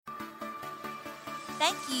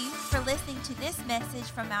Thank you for listening to this message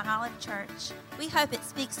from Mount Olive Church. We hope it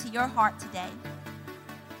speaks to your heart today.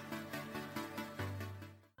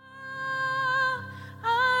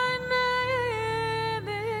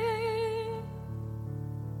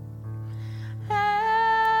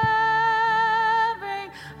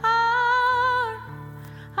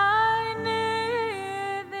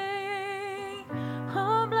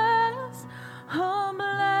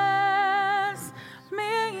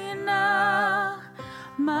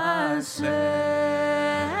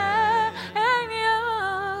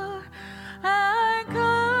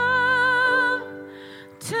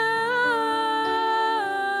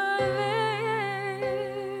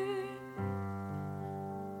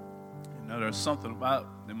 Something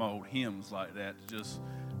about them old hymns like that,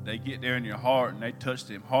 they get there in your heart and they touch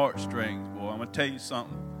them heartstrings. Boy, I'm going to tell you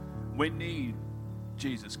something. We need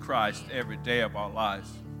Jesus Christ every day of our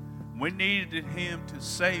lives. We needed him to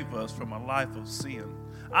save us from a life of sin.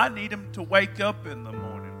 I need him to wake up in the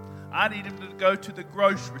morning. I need him to go to the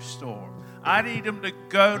grocery store. I need him to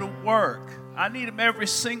go to work. I need him every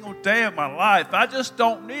single day of my life. I just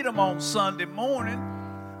don't need him on Sunday morning.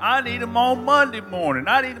 I need him on Monday morning.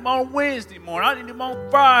 I need him on Wednesday morning. I need him on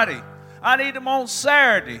Friday. I need him on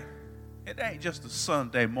Saturday. It ain't just a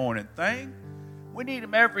Sunday morning thing. We need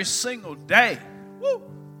him every single day. Woo!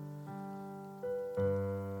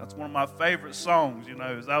 That's one of my favorite songs,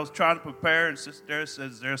 as I was trying to prepare, and Sister Dara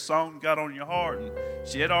says, is there a song you got on your heart? And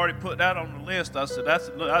she had already put that on the list. I said, that's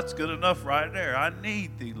good enough right there. I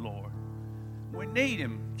need thee, Lord. We need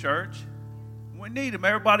him, church. We need him.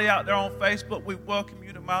 Everybody out there on Facebook, we welcome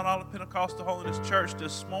you to Mount Olive Pentecostal Holiness Church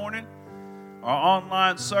this morning. Our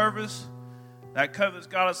online service. That COVID's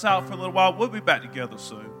got us out for a little while. We'll be back together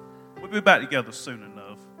soon. We'll be back together soon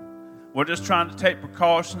enough. We're just trying to take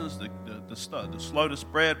precautions to slow the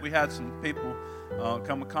spread. We had some people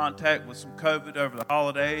come in contact with some COVID over the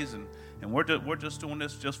holidays, and we're just doing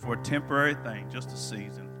this just for a temporary thing, just a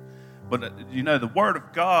season. But, the Word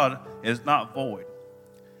of God is not void.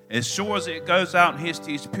 As sure as it goes out and hits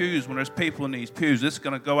these pews, when there's people in these pews, it's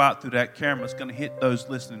going to go out through that camera. It's going to hit those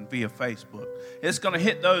listening via Facebook. It's going to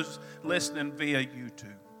hit those listening via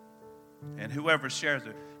YouTube. And whoever shares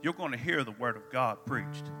it, you're going to hear the Word of God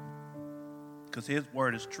preached. Because His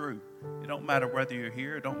Word is true. It don't matter whether you're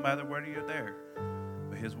here. It don't matter whether you're there.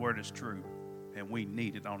 But His Word is true. And we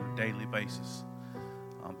need it on a daily basis.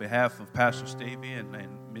 On behalf of Pastor Stevie and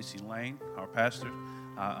Missy Lane, our pastors,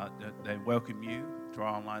 they welcome you to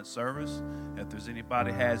our online service. If there's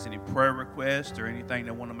anybody has any prayer requests or anything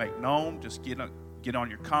they want to make known, just get on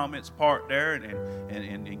your comments part there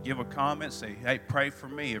and give a comment. Say, hey, pray for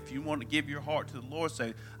me. If you want to give your heart to the Lord,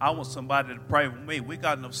 say, I want somebody to pray with me. We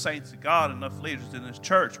got enough saints of God, enough leaders in this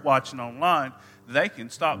church watching online, they can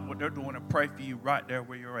stop what they're doing and pray for you right there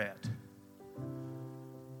where you're at.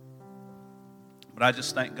 But I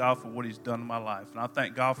just thank God for what He's done in my life. And I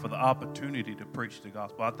thank God for the opportunity to preach the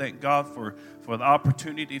gospel. I thank God for the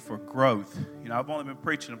opportunity for growth. I've only been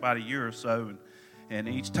preaching about a year or so. And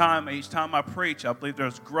each time I preach, I believe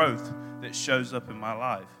there's growth that shows up in my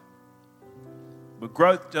life. But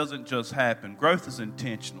growth doesn't just happen. Growth is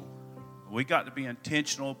intentional. We got to be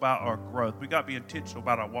intentional about our growth. We got to be intentional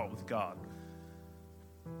about our walk with God.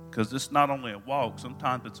 Because it's not only a walk.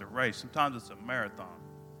 Sometimes it's a race. Sometimes it's a marathon,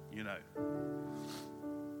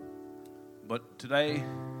 But today,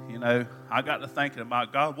 I got to thinking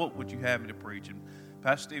about, God, what would you have me to preach? And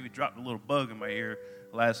Pastor Stevie dropped a little bug in my ear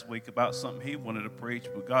last week about something he wanted to preach,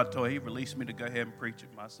 but God he released me to go ahead and preach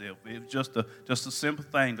it myself. It was just a simple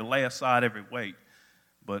thing to lay aside every weight.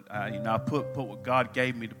 But, I put what God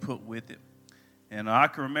gave me to put with it. And I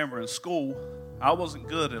can remember in school, I wasn't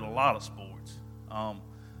good at a lot of sports.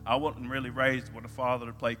 I wasn't really raised with a father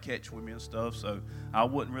to play catch with me and stuff, so I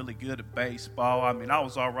wasn't really good at baseball. I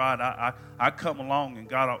was all right. I come along and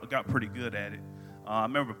got pretty good at it. I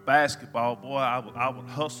remember basketball, boy, I would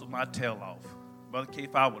hustle my tail off. Brother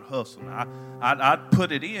Keith, I would hustle. I'd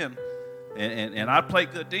put it in, and I'd play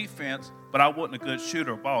good defense, but I wasn't a good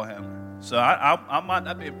shooter or ball handler. So I might not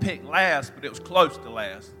have been picked last, but it was close to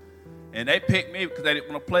last. And they picked me because they didn't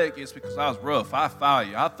want to play against me because I was rough. I foul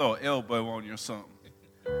you. I throw an elbow on you or something.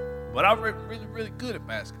 But I was really, really good at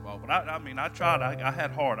basketball. But I tried. I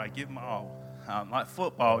had heart. I give my all. Like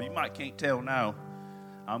football, you can't tell now.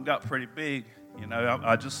 I got pretty big.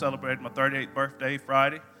 I just celebrated my 38th birthday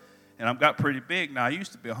Friday, and I got pretty big. Now I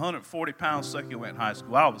used to be 140 pounds second year in high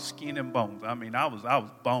school. I was skin and bones. I was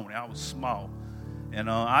bony. I was small, and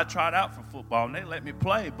I tried out for football, and they let me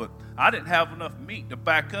play. But I didn't have enough meat to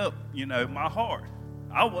back up, my heart.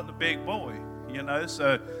 I wasn't a big boy.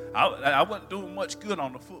 So I wasn't doing much good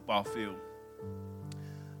on the football field.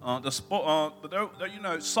 The sport,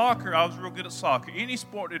 soccer, I was real good at soccer. Any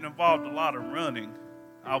sport that involved a lot of running,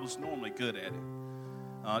 I was normally good at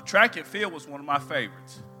it. Track and field was one of my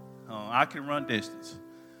favorites. I can run distance.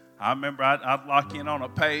 I remember I'd lock in on a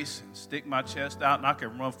pace and stick my chest out, and I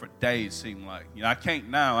could run for days, seemed like. I can't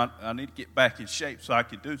now. I need to get back in shape so I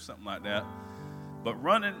can do something like that. But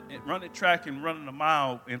running track and running a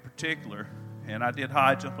mile in particular, and I did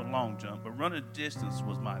high jump and long jump, but running distance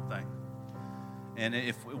was my thing. And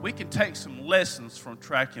if we can take some lessons from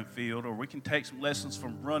track and field, or we can take some lessons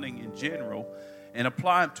from running in general and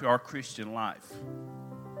apply them to our Christian life.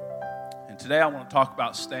 And today I want to talk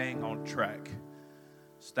about staying on track.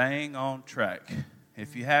 Staying on track.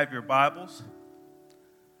 If you have your Bibles,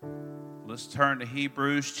 let's turn to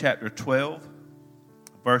Hebrews chapter 12,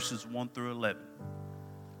 verses 1 through 11.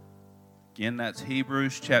 Again, that's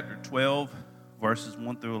Hebrews chapter 12, verses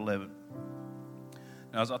 1 through 11.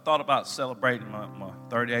 Now, as I thought about celebrating my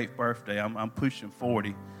 38th birthday, I'm pushing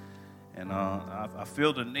 40, and I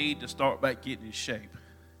feel the need to start back getting in shape.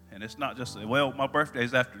 And it's not just, my birthday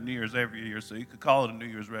is after New Year's every year, so you could call it a New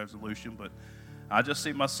Year's resolution, but I just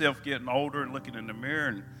see myself getting older and looking in the mirror,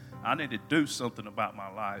 and I need to do something about my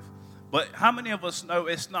life. But how many of us know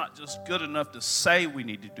it's not just good enough to say we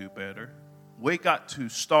need to do better? We got to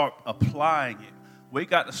start applying it. I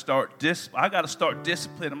got to start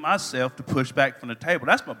disciplining myself to push back from the table.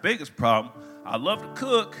 That's my biggest problem. I love to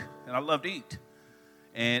cook and I love to eat.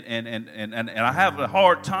 And I have a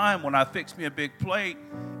hard time when I fix me a big plate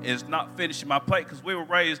is not finishing my plate, because we were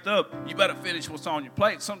raised up, you better finish what's on your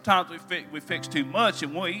plate. Sometimes we fix too much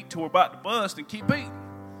and we'll eat till we're about to bust and keep eating.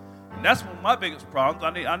 And that's one of my biggest problems.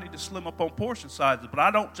 I need to slim up on portion sizes, but I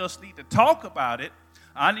don't just need to talk about it.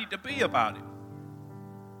 I need to be about it.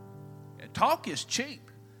 And talk is cheap.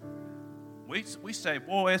 We say,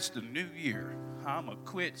 boy, it's the new year. I'm going to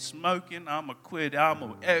quit smoking. I'm going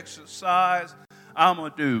to exercise. I'm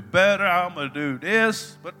going to do better. I'm going to do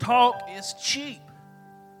this. But talk is cheap.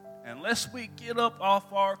 Unless we get up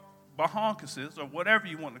off our bahonkuses, or whatever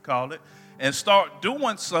you want to call it, and start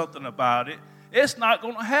doing something about it, it's not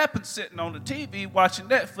going to happen sitting on the TV watching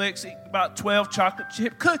Netflix eating about 12 chocolate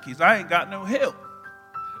chip cookies. I ain't got no help.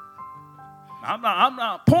 I'm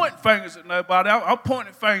not pointing fingers at nobody. I'm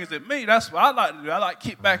pointing fingers at me. That's what I like to do. I like to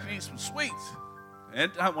kick back and eat some sweets.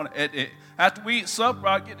 And after we eat supper,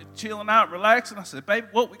 I get to chilling out, relaxing. I said, baby,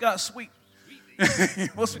 what we got sweet?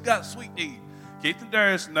 What's we got sweet to eat? Keith and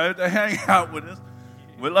Darius know they hang out with us.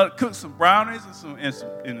 We love to cook some brownies and some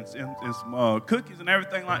cookies and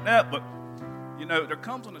everything like that. But, there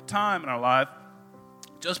comes a time in our life,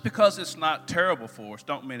 just because it's not terrible for us,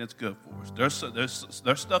 don't mean it's good for us. There's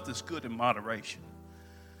stuff that's good in moderation.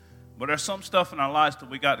 But there's some stuff in our lives that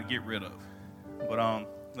we got to get rid of. But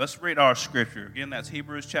let's read our scripture. Again, that's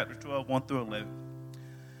Hebrews chapter 12, 1 through 11.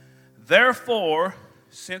 Therefore,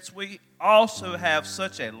 since we also have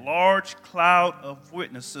such a large cloud of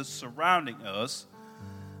witnesses surrounding us,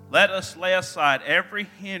 let us lay aside every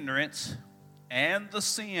hindrance and the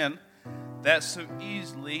sin that so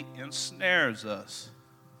easily ensnares us.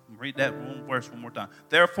 Read that verse one more time.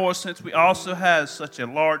 Therefore, since we also have such a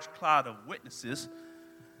large cloud of witnesses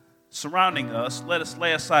surrounding us, let us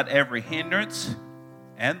lay aside every hindrance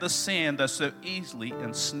and the sin that so easily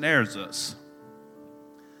ensnares us.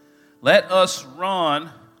 Let us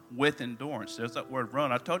run with endurance. There's that word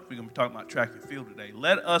run. I told you we're going to be talking about track and field today.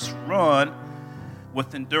 Let us run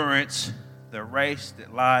with endurance the race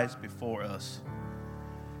that lies before us,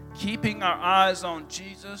 keeping our eyes on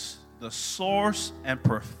Jesus, the source and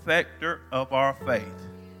perfecter of our faith.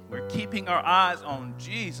 We're keeping our eyes on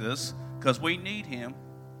Jesus because we need him.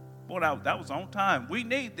 Boy, that was on time. We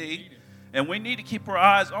need thee, and we need to keep our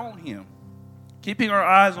eyes on him. Keeping our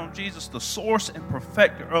eyes on Jesus, the source and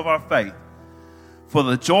perfecter of our faith. For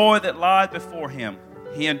the joy that lied before him,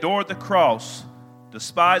 he endured the cross,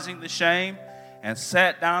 despising the shame, and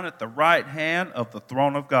sat down at the right hand of the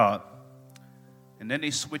throne of God. And then he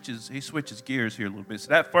switches gears here a little bit. So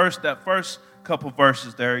that first couple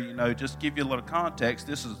verses there, just give you a little context.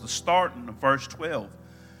 This is the starting of verse 12.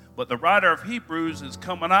 But the writer of Hebrews is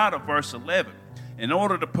coming out of verse 11. In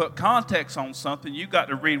order to put context on something, you got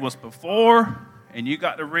to read what's before and you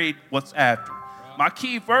got to read what's after. My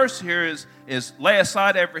key verse here is lay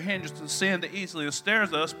aside every hindrance and sin that easily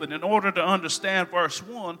ensnares us. But in order to understand verse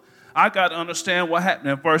 1, I got to understand what happened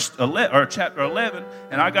in verse 11 or chapter 11,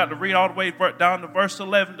 and I got to read all the way down to verse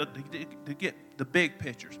 11 to get the big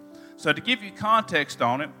pictures. So to give you context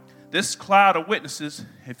on it, this cloud of witnesses,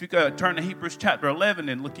 if you go turn to Hebrews chapter 11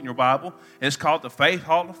 and look in your Bible, it's called the Faith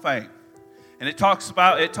Hall of Fame, and it talks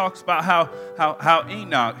about how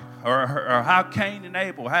Enoch or how Cain and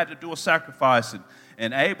Abel had to do a sacrifice,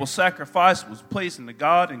 And Abel's sacrifice was pleasing to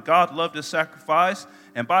God, and God loved his sacrifice.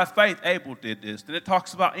 And by faith, Abel did this. Then it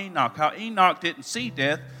talks about Enoch, how Enoch didn't see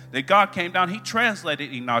death, that God came down. He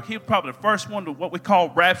translated Enoch. He was probably the first one to what we call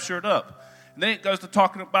raptured up. And then it goes to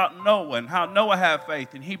talking about Noah and how Noah had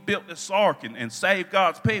faith, and he built this ark and saved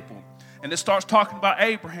God's people. And it starts talking about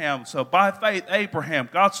Abraham. So by faith, Abraham,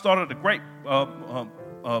 God started a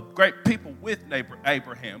great people with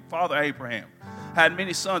Abraham, Father Abraham. Had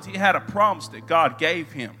many sons. He had a promise that God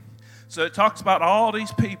gave him. So it talks about all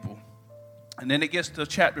these people. And then it gets to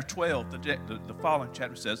chapter 12. The following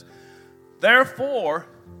chapter says, therefore,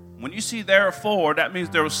 when you see therefore, that means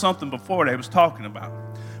there was something before they was talking about.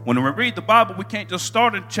 When we read the Bible, we can't just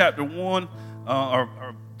start in chapter 1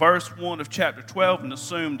 or verse 1 of chapter 12 and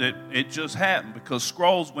assume that it just happened, because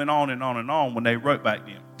scrolls went on and on and on when they wrote back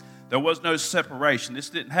then. There was no separation. This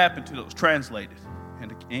didn't happen until it was translated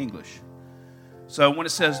into English. So when it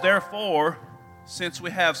says, therefore, since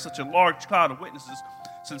we have such a large cloud of witnesses,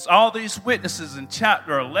 since all these witnesses in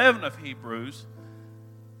chapter 11 of Hebrews,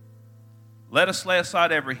 let us lay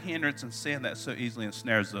aside every hindrance and sin that so easily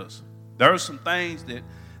ensnares us. There are some things that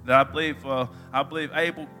I believe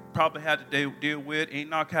Abel probably had to deal with,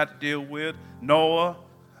 Enoch had to deal with, Noah,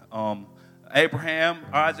 Abraham,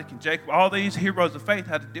 Isaac, and Jacob. All these heroes of faith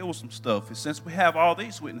had to deal with some stuff. And since we have all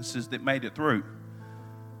these witnesses that made it through,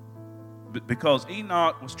 because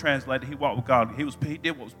Enoch was translated, he walked with God. He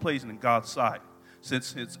did what was pleasing in God's sight.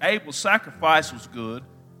 Since Abel's sacrifice was good,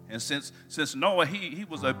 and since Noah, he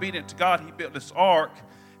was obedient to God, he built this ark.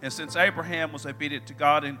 And since Abraham was obedient to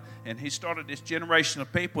God and he started this generation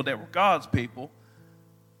of people that were God's people,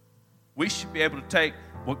 we should be able to take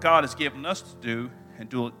what God has given us to do and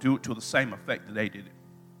do it to the same effect that they did it.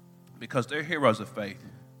 Because they're heroes of faith.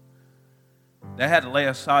 They had to lay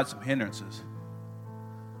aside some hindrances.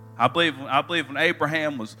 I believe when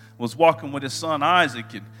Abraham was walking with his son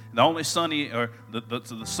Isaac, and the only son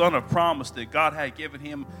the son of promise that God had given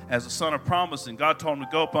him as a son of promise, and God told him to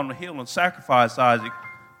go up on the hill and sacrifice Isaac,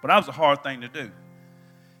 but that was a hard thing to do.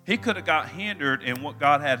 He could have got hindered in what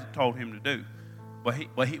God had told him to do,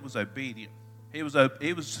 but he was obedient. He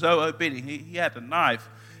was so obedient. He had the knife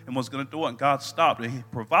and was going to do it, and God stopped it. He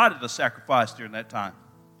provided a sacrifice during that time.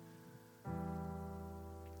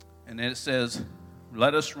 And then it says,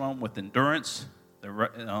 let us run with endurance,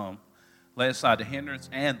 lay aside the hindrance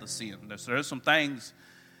and the sin. There's some things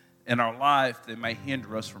in our life that may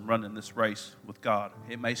hinder us from running this race with God.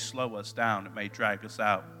 It may slow us down. It may drag us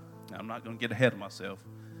out. Now, I'm not going to get ahead of myself.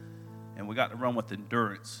 And we got to run with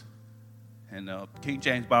endurance. And King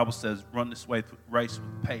James Bible says, run this race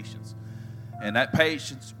with patience. And that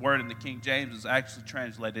patience word in the King James is actually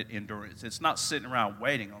translated endurance. It's not sitting around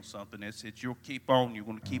waiting on something. It's you'll keep on. You're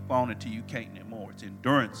going to keep on until you can't anymore. It's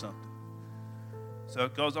enduring something. So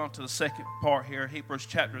it goes on to the second part here. Hebrews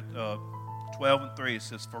chapter 12 and 3. It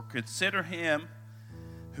says, for consider him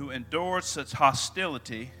who endured such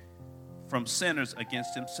hostility from sinners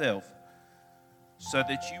against himself, so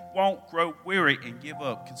that you won't grow weary and give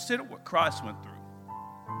up. Consider what Christ went through.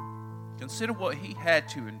 Consider what he had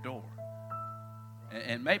to endure.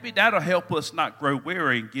 And maybe that'll help us not grow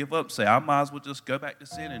weary and give up. Say, I might as well just go back to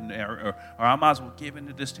sin, or I might as well give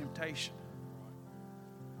into this temptation.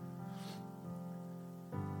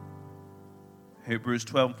 Hebrews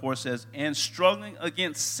 12 and 4 says, and struggling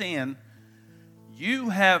against sin, you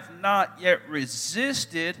have not yet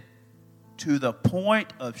resisted to the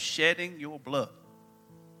point of shedding your blood.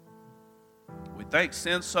 We think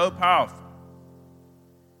sin's so powerful.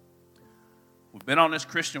 We've been on this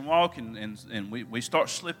Christian walk and we start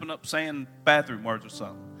slipping up saying bathroom words or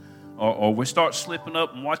something. Or we start slipping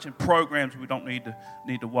up and watching programs we don't need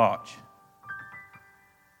to watch.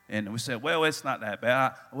 And we say, well, it's not that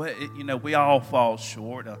bad. We all fall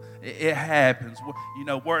short. It happens.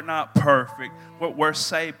 We're not perfect. We're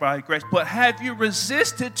saved by grace. But have you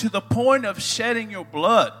resisted to the point of shedding your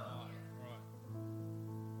blood?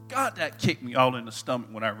 God, that kicked me all in the stomach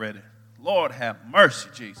when I read it. Lord, have mercy,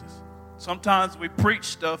 Jesus. Sometimes we preach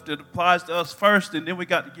stuff that applies to us first, and then we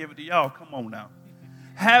got to give it to y'all. Come on now.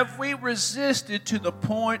 Have we resisted to the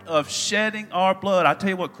point of shedding our blood? I tell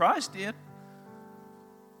you what Christ did.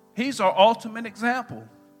 He's our ultimate example.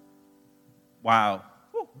 Wow.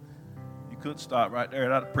 Whew. You could stop right there.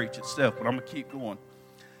 That'll preach itself, but I'm going to keep going.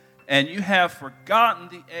 And you have forgotten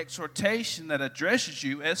the exhortation that addresses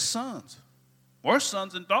you as sons. We're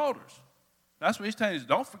sons and daughters. That's what he's telling you.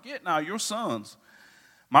 Don't forget now, you're sons.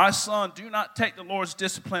 My son, do not take the Lord's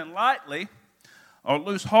discipline lightly or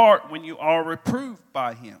lose heart when you are reproved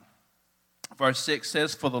by him. Verse 6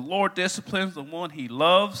 says, for the Lord disciplines the one he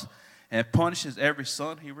loves and punishes every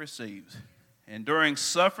son he receives. Enduring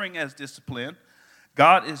suffering as discipline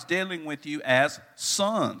God is dealing with you as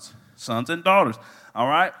sons and daughters. All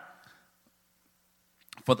right?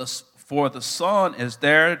 For the son is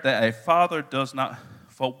there that a father does not.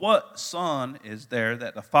 For what son is there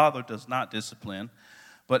that the father does not discipline?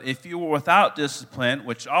 But if you were without discipline,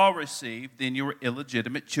 which all receive, then you are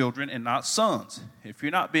illegitimate children and not sons. If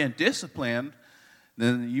you're not being disciplined,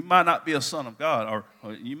 then you might not be a son of God,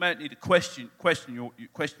 or you might need to question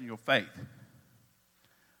your faith.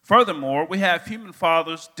 Furthermore, we have human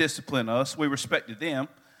fathers discipline us. We respected them.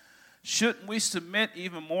 Shouldn't we submit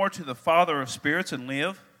even more to the Father of spirits and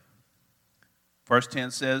live? Verse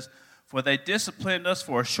 10 says, for they disciplined us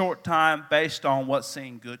for a short time based on what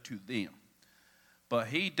seemed good to them. But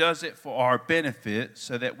he does it for our benefit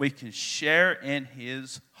so that we can share in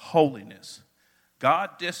his holiness.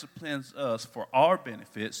 God disciplines us for our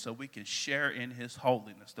benefit so we can share in his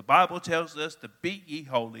holiness. The Bible tells us to be ye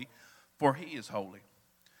holy, for he is holy.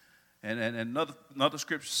 And another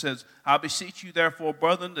scripture says, I beseech you therefore,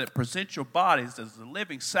 brethren, that present your bodies as a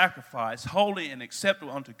living sacrifice, holy and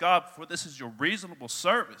acceptable unto God, for this is your reasonable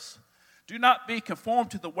service. Do not be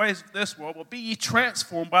conformed to the ways of this world, but be ye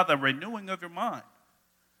transformed by the renewing of your mind.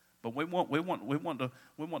 But we want to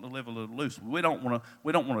live a little loose. We don't want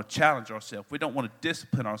to challenge ourselves. We don't want to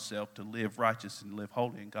discipline ourselves to live righteous and live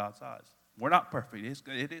holy in God's eyes. We're not perfect.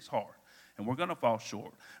 It is hard, and we're going to fall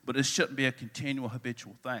short. But it shouldn't be a continual,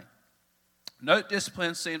 habitual thing. No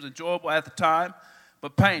discipline seems enjoyable at the time,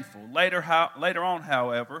 but painful. Later on,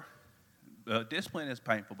 however, discipline is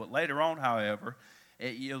painful. But later on, however,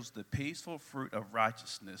 it yields the peaceful fruit of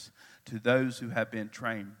righteousness to those who have been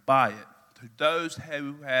trained by it. To those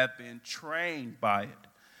who have been trained by it.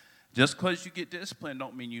 Just because you get disciplined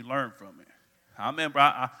don't mean you learn from it. I remember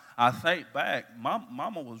I think back, my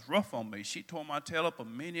mama was rough on me. She tore my tail up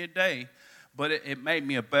many a day, but it made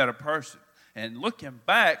me a better person. And looking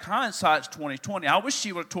back, hindsight's 20/20. I wish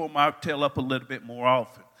she would have tore my tail up a little bit more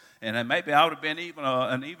often. And then maybe I would have been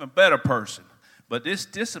an even better person. But this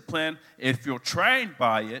discipline, if you're trained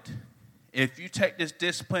by it, if you take this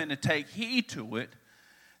discipline and take heed to it,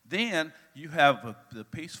 then you have the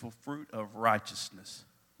peaceful fruit of righteousness.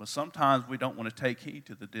 But sometimes we don't want to take heed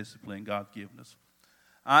to the discipline God's given us.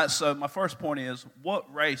 All right, so my first point is,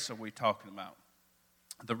 what race are we talking about?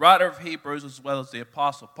 The writer of Hebrews, as well as the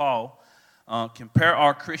Apostle Paul, compare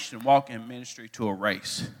our Christian walk in ministry to a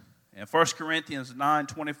race. In 1 Corinthians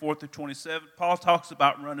 9:24-27, Paul talks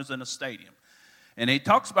about runners in a stadium. And he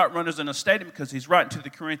talks about runners in a stadium because he's writing to the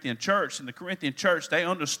Corinthian church. And the Corinthian church, they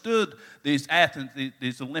understood these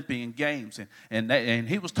Olympian games. And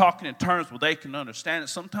he was talking in terms where they can understand it.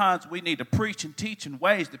 Sometimes we need to preach and teach in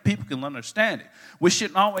ways that people can understand it. We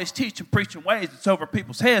shouldn't always teach and preach in ways that's over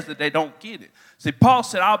people's heads that they don't get it. See, Paul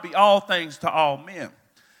said, I'll be all things to all men.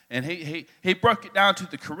 And he broke it down to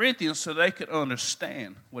the Corinthians so they could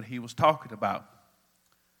understand what he was talking about.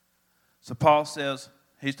 So Paul says,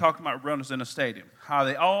 he's talking about runners in a stadium, how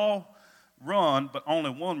they all run, but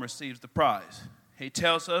only one receives the prize. He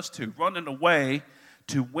tells us to run in a way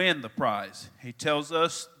to win the prize. He tells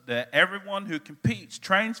us that everyone who competes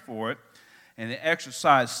trains for it, and they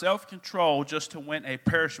exercise self-control just to win a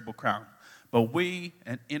perishable crown. But we,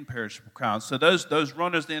 an imperishable crown. So those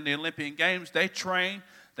runners in the Olympian Games, they train,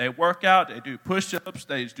 they work out, they do push-ups,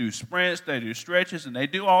 they do sprints, they do stretches, and they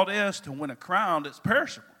do all this to win a crown that's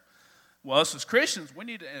perishable. Well, us as Christians, we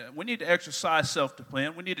need to exercise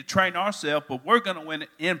self-discipline. We need to train ourselves, but we're going to win an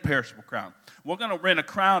imperishable crown. We're going to win a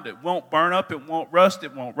crown that won't burn up, it won't rust,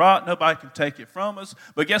 it won't rot. Nobody can take it from us.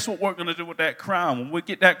 But guess what we're going to do with that crown? When we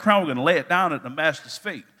get that crown, we're going to lay it down at the Master's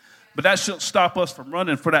feet. But that shouldn't stop us from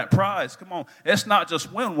running for that prize. Come on. It's not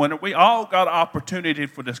just one winner. We all got an opportunity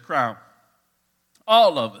for this crown.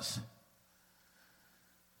 All of us.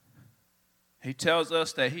 He tells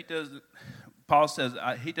us that Paul says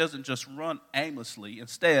he doesn't just run aimlessly.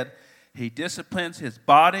 Instead, he disciplines his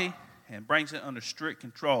body and brings it under strict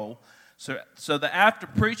control so that after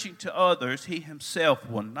preaching to others, he himself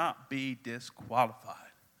will not be disqualified.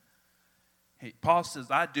 Paul says,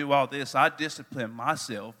 I do all this. I discipline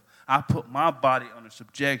myself. I put my body under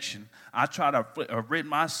subjection. I try to rid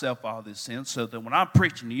myself of all this sin so that when I'm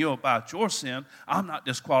preaching to you about your sin, I'm not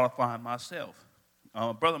disqualifying myself.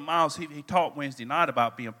 Brother Miles, he taught Wednesday night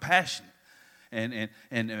about being passionate. And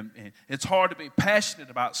it's hard to be passionate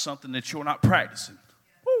about something that you're not practicing.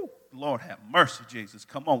 Woo! Lord have mercy, Jesus.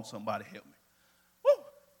 Come on, somebody help me. Woo!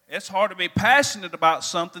 It's hard to be passionate about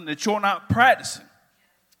something that you're not practicing.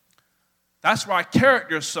 That's why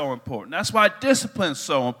character is so important. That's why discipline is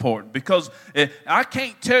so important. Because I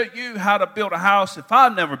can't tell you how to build a house if I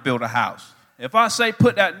never built a house. If I say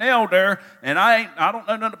put that nail there and I don't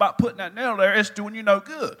know nothing about putting that nail there, it's doing you no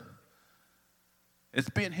good. It's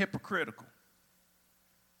being hypocritical.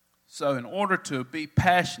 So in order to be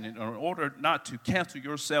passionate, or in order not to cancel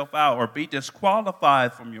yourself out or be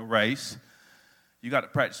disqualified from your race, you got to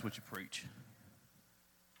practice what you preach.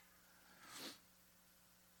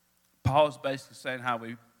 Paul is basically saying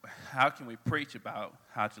how can we preach about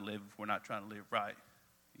how to live if we're not trying to live right,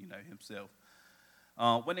 himself.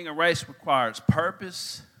 Winning a race requires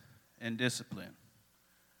purpose and discipline.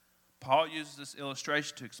 Paul uses this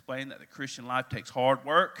illustration to explain that the Christian life takes hard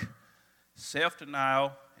work,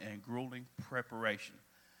 self-denial, and grueling preparation.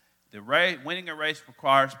 Winning a race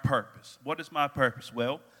requires purpose. What is my purpose?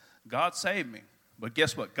 Well, God saved me. But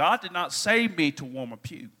guess what? God did not save me to warm a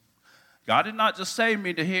pew. God did not just save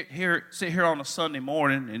me to sit here on a Sunday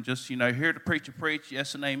morning and just, hear the preacher preach,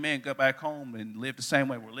 yes and amen, go back home and live the same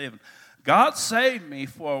way we're living. God saved me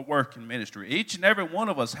for a work in ministry. Each and every one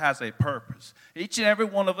of us has a purpose. Each and every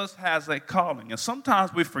one of us has a calling. And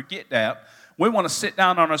sometimes we forget that. We want to sit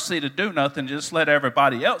down on our seat and do nothing, just let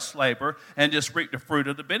everybody else labor and just reap the fruit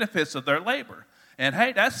of the benefits of their labor. And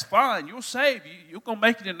hey, that's fine. You're saved. You're going to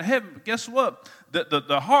make it into heaven. But guess what?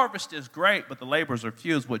 The harvest is great, but the laborers are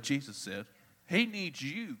few, is what Jesus said. He needs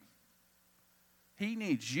you. He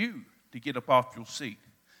needs you to get up off your seat.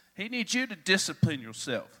 He needs you to discipline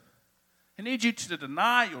yourself. He needs you to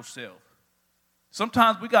deny yourself.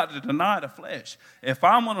 Sometimes we got to deny the flesh. If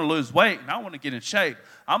I want to lose weight and I want to get in shape,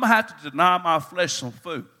 I'm going to have to deny my flesh some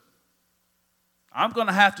food. I'm going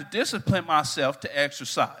to have to discipline myself to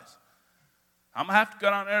exercise. I'm going to have to go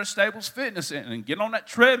down there to Staples Fitness and get on that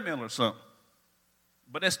treadmill or something.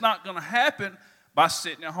 But it's not going to happen by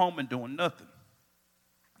sitting at home and doing nothing.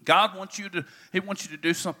 God wants you to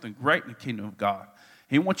do something great in the kingdom of God.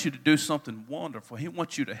 He wants you to do something wonderful. He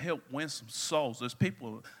wants you to help win some souls. There's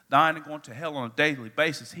people dying and going to hell on a daily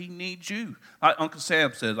basis. He needs you. Like Uncle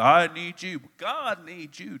Sam says, I need you. But God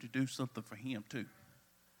needs you to do something for him too.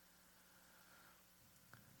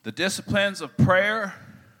 The disciplines of prayer,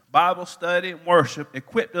 Bible study, and worship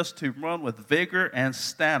equipped us to run with vigor and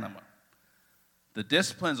stamina. The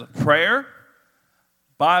disciplines of prayer,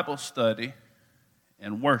 Bible study,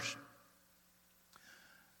 and worship.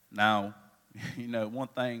 Now, one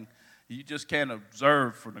thing, you just can't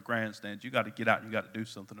observe from the grandstands. You got to get out and you got to do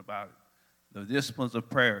something about it. The disciplines of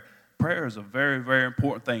prayer. Prayer is a very, very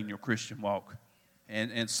important thing in your Christian walk.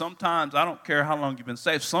 And sometimes, I don't care how long you've been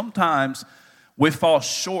saved, sometimes we fall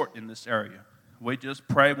short in this area. We just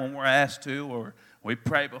pray when we're asked to, or we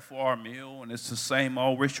pray before our meal, and it's the same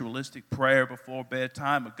old ritualistic prayer before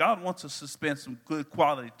bedtime. But God wants us to spend some good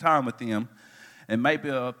quality time with him. And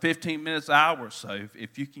maybe 15 minutes, an hour or so,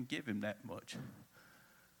 if you can give him that much.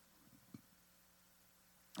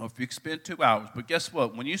 Or if you can spend 2 hours. But guess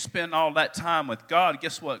what? When you spend all that time with God,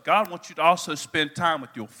 guess what? God wants you to also spend time with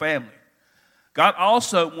your family. God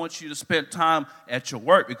also wants you to spend time at your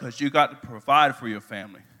work because you got to provide for your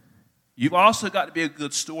family. You've also got to be a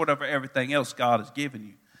good steward over everything else God has given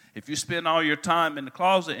you. If you spend all your time in the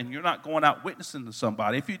closet and you're not going out witnessing to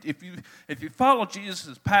somebody, if you follow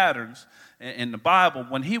Jesus' patterns in the Bible,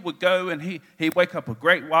 when he would go and he'd wake up a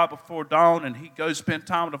great while before dawn and he'd go spend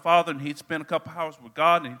time with the Father and he'd spend a couple hours with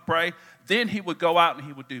God and he'd pray, then he would go out and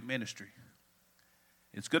he would do ministry.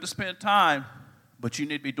 It's good to spend time, but you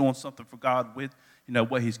need to be doing something for God with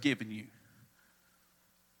what he's given you.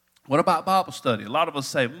 What about Bible study? A lot of us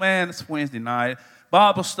say, man, it's Wednesday night.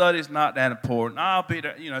 Bible study is not that important. I'll be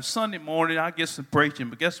there, Sunday morning, I'll get some preaching.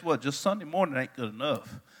 But guess what? Just Sunday morning ain't good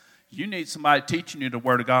enough. You need somebody teaching you the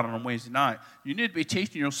Word of God on a Wednesday night. You need to be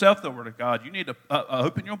teaching yourself the Word of God. You need to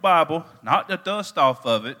open your Bible, knock the dust off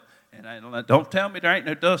of it. And don't tell me there ain't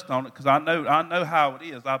no dust on it, because I know how it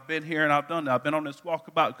is. I've been here and I've done that. I've been on this walk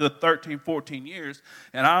about good 13, 14 years,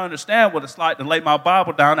 and I understand what it's like to lay my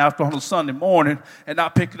Bible down after on a Sunday morning and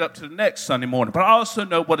not pick it up to the next Sunday morning. But I also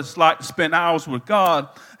know what it's like to spend hours with God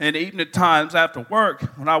and evening times after work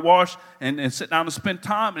when I wash and sit down and spend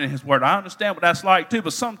time in His Word. I understand what that's like too,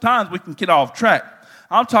 but sometimes we can get off track.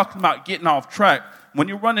 I'm talking about getting off track. When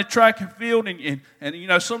you're running track and field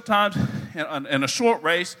and sometimes in a short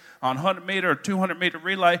race on 100-meter or 200-meter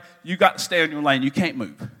relay, you got to stay in your lane. You can't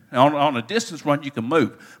move. On a distance run, you can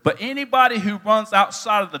move. But anybody who runs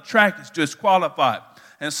outside of the track is disqualified.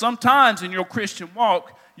 And sometimes in your Christian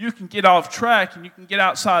walk, you can get off track and you can get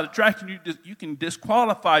outside the track and you can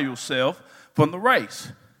disqualify yourself from the race.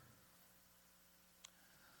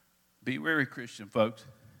 Be wary, Christian folks.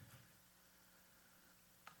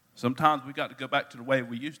 Sometimes we got to go back to the way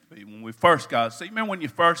we used to be when we first got saved. Remember when you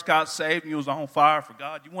first got saved and you was on fire for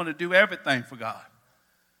God? You want to do everything for God.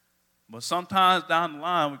 But sometimes down the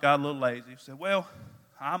line we got a little lazy. We said, well,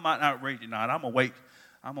 I might not read tonight. I'm going to wait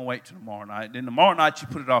I'm going to wait till tomorrow night. Then tomorrow night you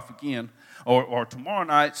put it off again. Or tomorrow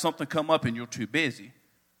night something come up and you're too busy.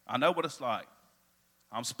 I know what it's like.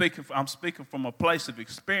 I'm speaking from a place of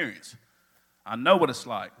experience. I know what it's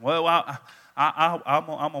like. Well, I'm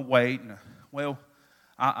going to wait. And, well,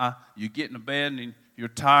 you get in the bed and you're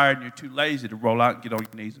tired and you're too lazy to roll out and get on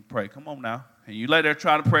your knees and pray. Come on now. And you lay there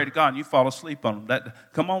trying to pray to God and you fall asleep on them.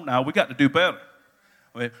 Come on now. We got to do better.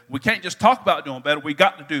 We can't just talk about doing better. We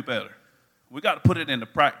got to do better. We got to put it into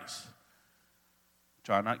practice.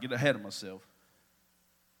 Try not to get ahead of myself.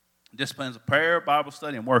 Disciplines of prayer, Bible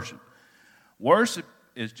study, and worship. Worship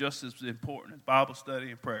is just as important as Bible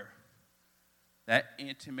study and prayer. That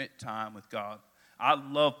intimate time with God. I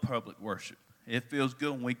love public worship. It feels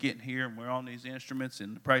good when we get in here and we're on these instruments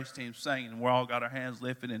and the praise team's singing and we're all got our hands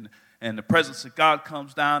lifted and the presence of God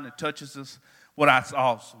comes down and touches us. Well, that's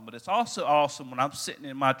awesome. But it's also awesome when I'm sitting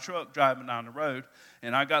in my truck driving down the road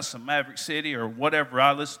and I got some Maverick City or whatever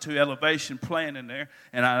I listen to, Elevation, playing in there,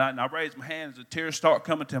 and I raise my hands, the tears start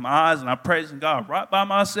coming to my eyes, and I'm praising God right by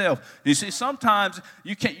myself. You see, sometimes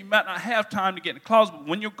you might not have time to get in the closet, but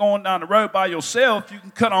when you're going down the road by yourself, you can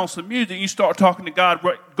cut on some music and you start talking to God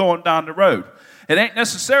going down the road. It ain't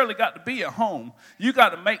necessarily got to be at home. You got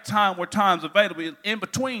to make time where time's available. In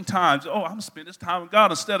between times, I'm going to spend this time with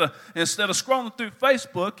God. Instead of scrolling through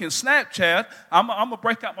Facebook and Snapchat, I'm going to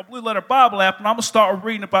break out my Blue Letter Bible app and I'm going to start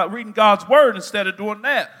reading God's Word instead of doing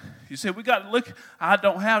that. You say, we got to look, I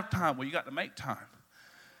don't have time. Well, you got to make time.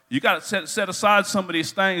 You got to set aside some of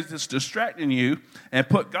these things that's distracting you and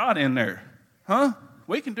put God in there. Huh?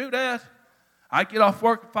 We can do that. I get off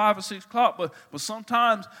work at 5 or 6 o'clock, but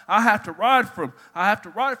sometimes I have to ride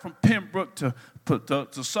from Pembroke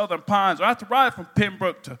to Southern Pines, or I have to ride from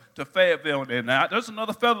Pembroke to Fayetteville. And there's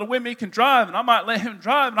another fellow with me can drive, and I might let him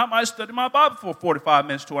drive, and I might study my Bible for 45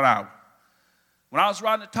 minutes to an hour. When I was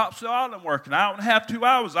riding at Topsail Island working, an hour and a half, 2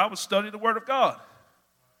 hours, I would study the Word of God.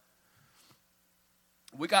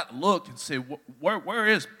 We got to look and see where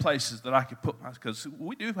is places that I can put my, because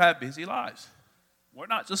we do have busy lives. We're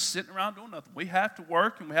not just sitting around doing nothing. We have to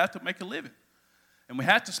work and we have to make a living. And we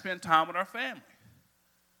have to spend time with our family.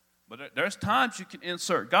 But there's times you can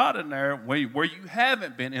insert God in there where you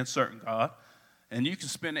haven't been inserting God, and you can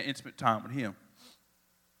spend an intimate time with Him.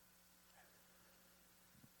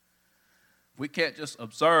 We can't just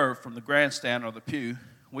observe from the grandstand or the pew.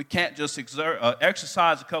 We can't just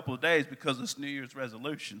exercise a couple of days because it's New Year's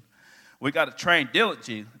resolution. We got to train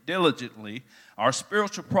diligently. Our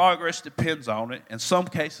spiritual progress depends on it. In some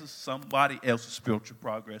cases, somebody else's spiritual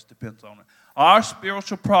progress depends on it. Our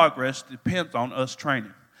spiritual progress depends on us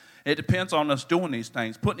training. It depends on us doing these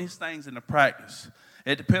things, putting these things into practice.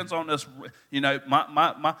 It depends on us,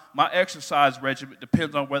 my exercise regimen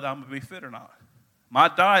depends on whether I'm going to be fit or not. My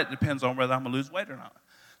diet depends on whether I'm going to lose weight or not.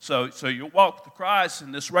 So your walk with Christ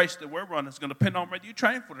in this race that we're running is going to depend on whether you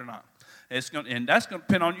train for it or not. And that's going to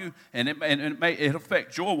depend on you, and it may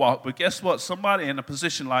affect your walk. But guess what? Somebody in a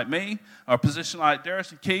position like me, or a position like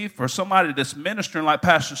Darius and Keith, or somebody that's ministering like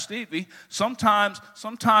Pastor Stevie, sometimes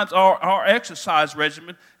our exercise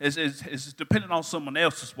regimen is dependent on someone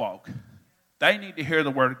else's walk. They need to hear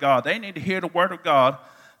the Word of God. They need to hear the Word of God,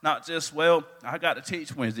 not just, I got to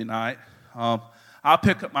teach Wednesday night. I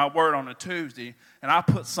pick up my word on a Tuesday, and I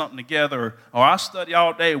put something together, or I study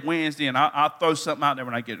all day Wednesday, and I throw something out there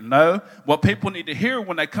when I get to know. What people need to hear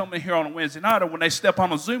when they come in here on a Wednesday night, or when they step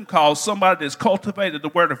on a Zoom call, is somebody that's cultivated the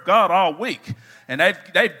Word of God all week, and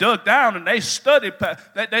they've dug down, and they've studied,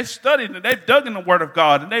 and they've dug in the Word of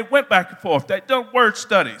God, and they went back and forth. They've done word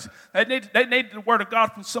studies. They need the Word of God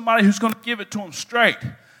from somebody who's going to give it to them straight.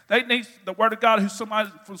 They need the Word of God from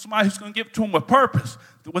somebody who's going to give it to them with purpose,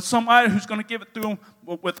 with somebody who's going to give it to them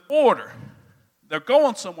with order. They're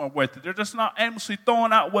going somewhere with it. They're just not aimlessly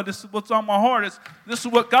throwing out what's on my heart. This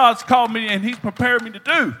is what God's called me and He's prepared me to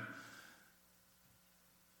do.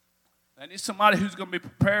 I need somebody who's going to be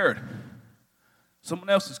prepared. Someone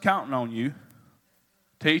else is counting on you.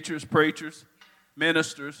 Teachers, preachers,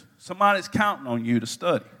 ministers. Somebody's counting on you to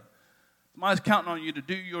study. Somebody's counting on you to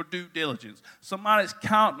do your due diligence. Somebody's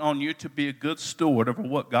counting on you to be a good steward over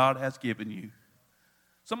what God has given you.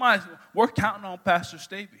 We're counting on Pastor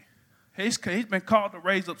Stevie. He's been called to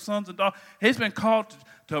raise up sons and daughters. He's been called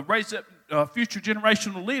to raise up future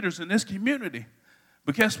generational leaders in this community.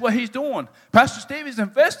 But guess what he's doing? Pastor Stevie's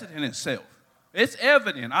invested in himself. It's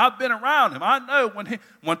evident. I've been around him. I know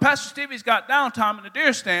when Pastor Stevie's got downtime in the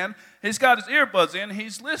deer stand, he's got his earbuds in,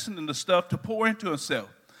 he's listening to stuff to pour into himself.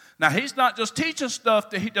 Now, he's not just teaching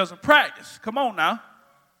stuff that he doesn't practice. Come on now.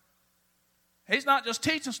 He's not just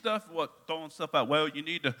teaching stuff, throwing stuff out. Well, you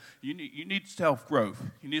need self-growth.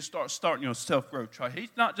 You need to starting your self-growth. He's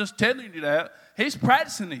not just telling you that. He's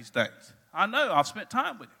practicing these things. I know. I've spent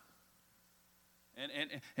time with him.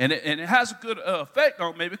 And it has a good effect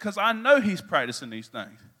on me because I know he's practicing these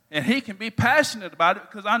things. And he can be passionate about it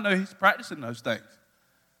because I know he's practicing those things.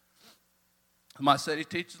 I might say he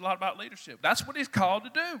teaches a lot about leadership. That's what he's called to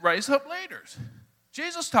do, raise up leaders.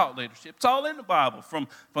 Jesus taught leadership. It's all in the Bible, from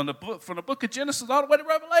the book of Genesis all the way to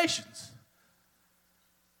Revelations.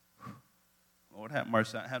 Lord have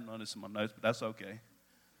mercy. I haven't done this in my notes, but that's okay.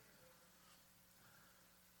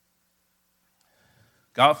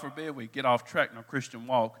 God forbid we get off track in our Christian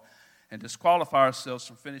walk and disqualify ourselves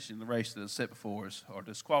from finishing the race that is set before us, or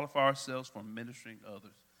disqualify ourselves from ministering to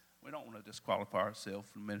others. We don't want to disqualify ourselves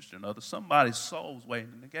from ministering to others. Somebody's soul's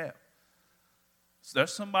waiting in the gap. So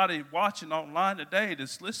there's somebody watching online today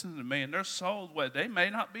that's listening to me, and their soul's waiting. They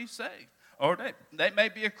may not be saved. Or they may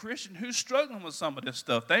be a Christian who's struggling with some of this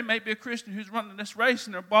stuff. They may be a Christian who's running this race,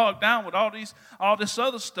 and they're bogged down with all this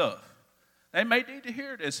other stuff. They may need to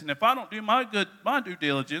hear this. And if I don't do my due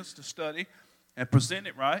diligence to study and present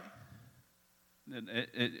it right, then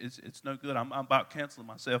it's no good. I'm about canceling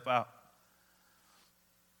myself out.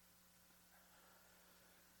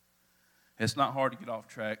 It's not hard to get off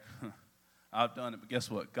track. I've done it, but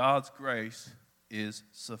guess what? God's grace is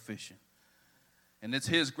sufficient. And it's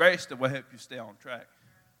his grace that will help you stay on track.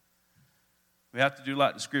 We have to do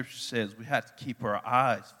like the scripture says. We have to keep our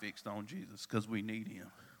eyes fixed on Jesus because we need him.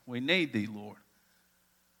 We need thee, Lord,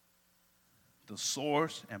 the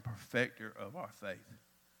source and perfecter of our faith.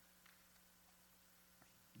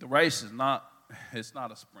 The race it's not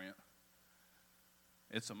a sprint.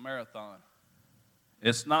 It's a marathon.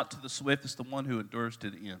 It's not to the swift, it's the one who endures to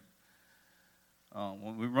the end.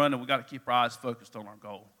 When we run, we got to keep our eyes focused on our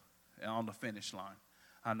goal and on the finish line.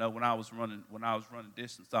 I know when I was running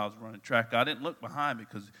distance, I was running track. I didn't look behind me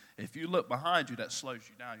because if you look behind you, that slows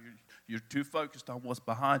you down. You're too focused on what's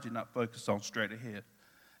behind you, not focused on straight ahead.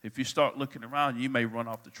 If you start looking around, you may run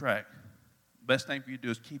off the track. Best thing for you to do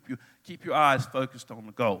is keep your eyes focused on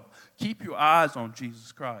the goal. Keep your eyes on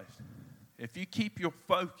Jesus Christ. If you keep your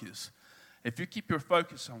focus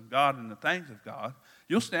on God and the things of God,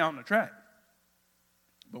 you'll stay on the track.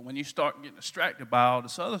 But when you start getting distracted by all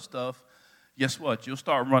this other stuff, guess what? You'll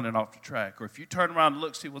start running off the track. Or if you turn around and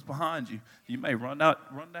look, see what's behind you, you may run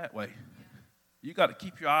that way. You got to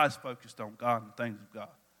keep your eyes focused on God and the things of God.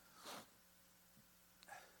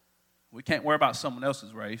 We can't worry about someone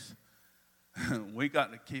else's race. We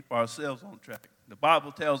got to keep ourselves on track. The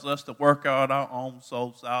Bible tells us to work out our own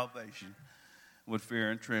soul salvation with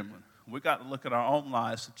fear and trembling. We got to look at our own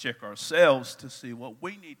lives and check ourselves to see what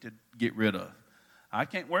we need to get rid of. I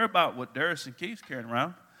can't worry about what Darius and Keith's carrying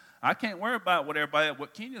around. I can't worry about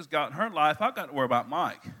what Kenya's got in her life. I've got to worry about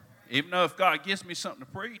Mike. Even though if God gives me something to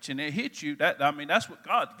preach and it hits you, that's what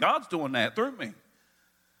God's doing that through me.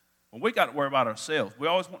 Well, we got to worry about ourselves. We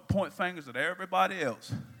always want to point fingers at everybody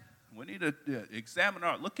else. We need to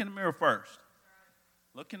look in the mirror first.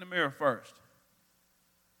 Look in the mirror first.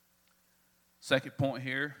 Second point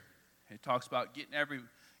here, it talks about getting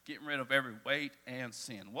rid of every weight and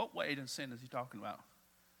sin. What weight and sin is he talking about?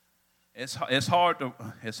 It's hard to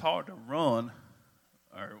run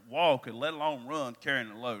or walk, and let alone run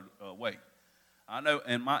carrying a load of weight. I know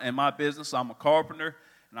in my business, I'm a carpenter,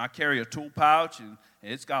 and I carry a tool pouch, and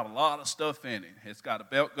it's got a lot of stuff in it. It's got a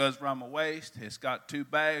belt goes around my waist. It's got 2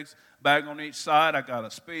 bags, bag on each side. I got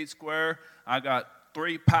a speed square. I got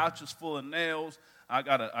 3 pouches full of nails. I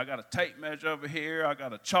got a tape measure over here. I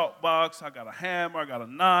got a chalk box. I got a hammer. I got a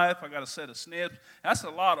knife. I got a set of snips. That's a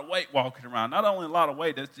lot of weight walking around. Not only a lot of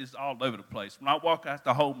weight, that's just all over the place. When I walk, I have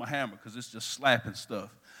to hold my hammer because it's just slapping stuff.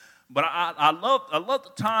 But I love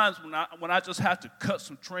the times when I just have to cut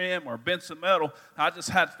some trim or bend some metal. I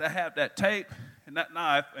just have to have that tape and that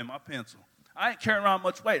knife and my pencil. I ain't carrying around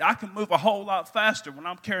much weight. I can move a whole lot faster when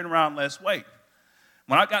I'm carrying around less weight.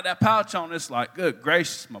 When I got that pouch on, it's like, good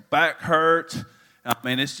gracious, my back hurts. I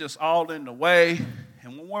mean, it's just all in the way.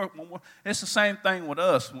 And it's the same thing with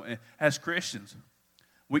us as Christians.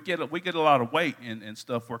 We get a lot of weight and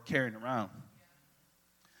stuff we're carrying around.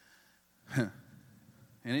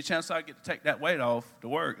 Any chance I get to take that weight off to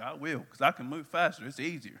work, I will, because I can move faster. It's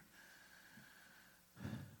easier.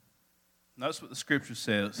 Notice what the scripture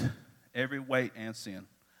says, every weight and sin.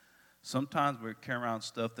 Sometimes we're carrying around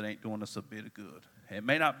stuff that ain't doing us a bit of good. It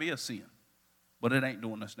may not be a sin, but it ain't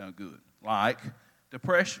doing us no good. Like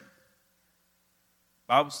depression.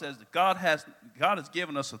 The Bible says that God has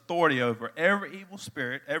given us authority over every evil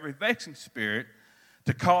spirit, every vexing spirit,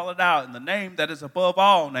 to call it out in the name that is above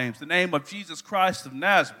all names, the name of Jesus Christ of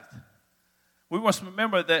Nazareth. We must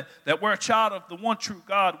remember that we're a child of the one true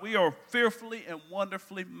God. We are fearfully and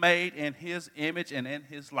wonderfully made in his image and in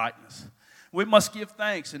his likeness. We must give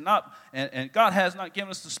thanks, and God has not given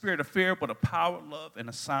us the spirit of fear, but a power, love, and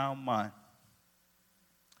a sound mind.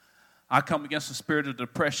 I come against the spirit of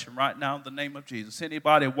depression right now in the name of Jesus.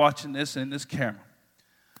 Anybody watching this in this camera,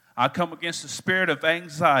 I come against the spirit of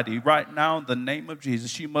anxiety right now in the name of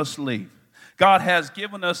Jesus. You must leave. God has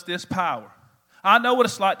given us this power. I know what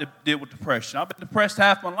it's like to deal with depression. I've been depressed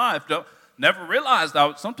half my life. Never realized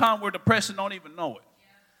that. Sometimes we're depressed and don't even know it.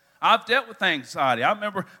 I've dealt with anxiety. I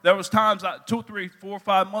remember there was times, 2, 3, 4,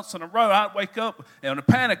 5 months in a row, I'd wake up and a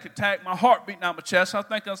panic attack, my heart beating out my chest. I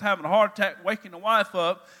think I was having a heart attack, waking the wife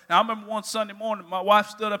up. And I remember one Sunday morning, my wife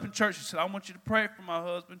stood up in church. She said, I want you to pray for my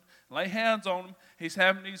husband. Lay hands on him. He's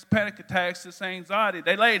having these panic attacks, this anxiety.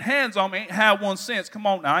 They laid hands on me, ain't had one since. Come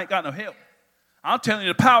on now, I ain't got no help. I'm telling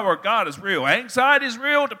you, the power of God is real. Anxiety is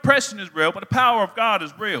real, depression is real, but the power of God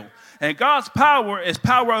is real. And God's power is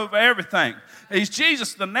power over everything. He's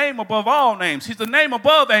Jesus, the name above all names. He's the name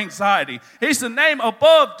above anxiety. He's the name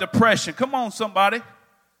above depression. Come on, somebody.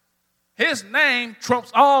 His name trumps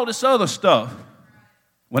all this other stuff.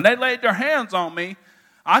 When they laid their hands on me,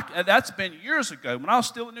 that's been years ago. When I was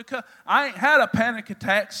still in New Covenant, I ain't had a panic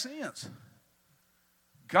attack since.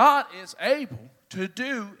 God is able to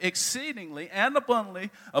do exceedingly and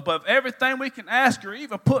abundantly above everything we can ask or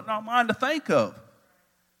even put in our mind to think of.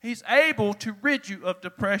 He's able to rid you of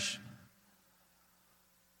depression.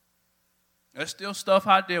 There's still stuff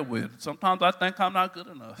I deal with. Sometimes I think I'm not good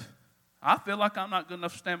enough. I feel like I'm not good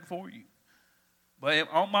enough to stand before you. But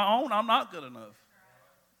on my own, I'm not good enough.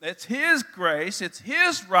 It's his grace. It's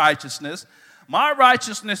his righteousness. My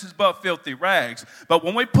righteousness is but filthy rags. But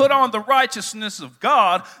when we put on the righteousness of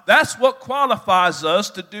God, that's what qualifies us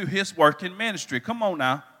to do his work in ministry. Come on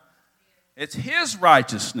now. It's his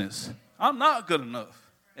righteousness. I'm not good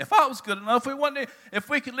enough. If I was good enough, if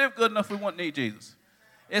we could live good enough, we wouldn't need Jesus.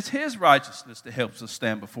 It's his righteousness that helps us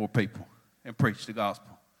stand before people and preach the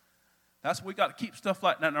gospel. That's why we got to keep stuff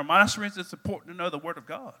like that in our mind. That's the reason it's important to know the Word of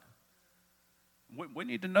God. We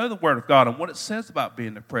need to know the Word of God and what it says about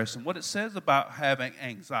being depressed and what it says about having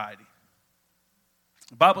anxiety.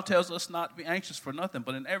 The Bible tells us not to be anxious for nothing,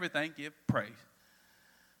 but in everything give praise.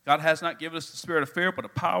 God has not given us the spirit of fear, but a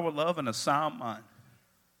power, love, and a sound mind.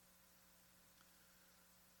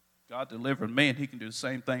 God delivered me, and he can do the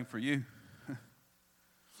same thing for you.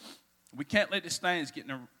 We can't let these things get in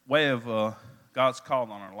the way of God's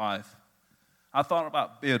call on our life. I thought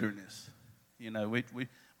about bitterness. You know, we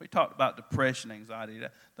talked about depression, anxiety.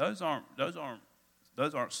 Those aren't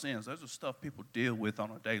sins. Those are stuff people deal with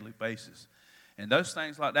on a daily basis. And those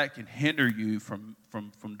things like that can hinder you from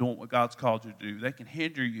doing what God's called you to do. They can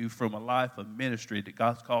hinder you from a life of ministry that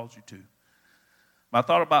God's called you to. I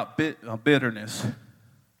thought about bitterness.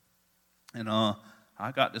 And I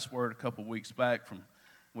got this word a couple weeks back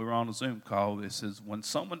we were on a Zoom call. It says, when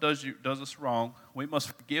someone does us wrong, we must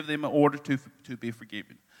forgive them in order to be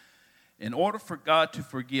forgiven. In order for God to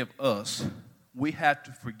forgive us, we have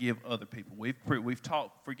to forgive other people. We've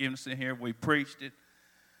taught forgiveness in here. We preached it.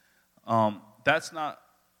 That's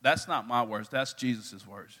not my words. That's Jesus'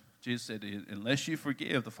 words. Jesus said, unless you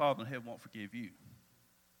forgive, the Father in heaven won't forgive you.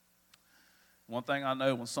 One thing I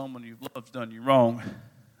know, when someone you love's done you wrong,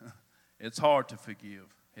 it's hard to forgive.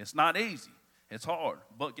 It's not easy. It's hard.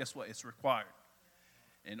 But guess what? It's required.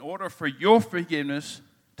 In order for your forgiveness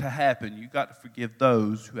to happen, you got to forgive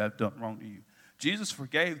those who have done wrong to you. Jesus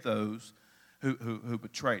forgave those who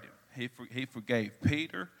betrayed him. He forgave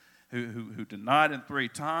Peter, who denied him 3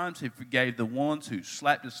 times. He forgave the ones who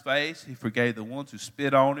slapped his face. He forgave the ones who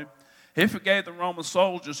spit on him. He forgave the Roman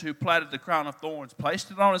soldiers who plaited the crown of thorns, placed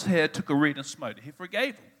it on his head, took a reed and smote it. He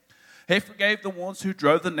forgave them. He forgave the ones who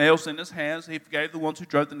drove the nails in his hands. He forgave the ones who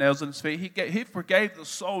drove the nails in his feet. He forgave the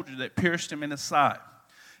soldier that pierced him in his side.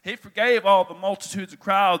 He forgave all the multitudes of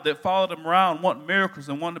crowd that followed him around, wanting miracles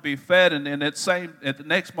and wanting to be fed. And then at the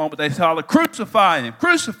next moment, they hollered, crucify him,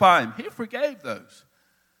 crucify him. He forgave those.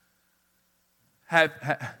 Have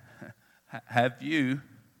you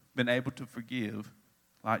been able to forgive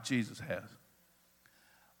like Jesus has?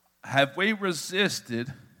 Have we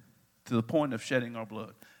resisted to the point of shedding our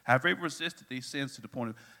blood? Have we resisted these sins to the point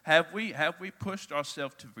of, have we pushed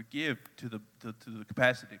ourselves to forgive to the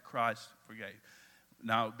capacity that Christ forgave?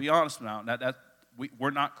 Now, be honest now, we're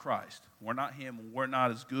not Christ. We're not him, and we're not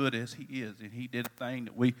as good as he is. And he did a thing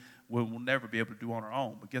that we will never be able to do on our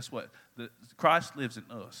own. But guess what? Christ lives in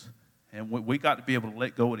us. And we got to be able to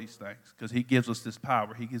let go of these things because he gives us this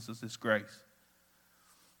power. He gives us this grace.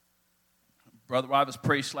 Brother Rivers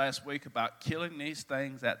preached last week about killing these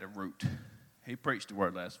things at the root. He preached the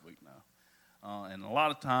word last week now. And a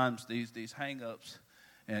lot of times these hang-ups,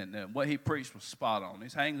 and what he preached was spot on.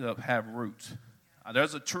 These hang-ups have roots.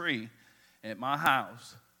 There's a tree at my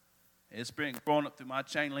house. It's been growing up through my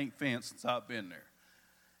chain link fence since I've been there.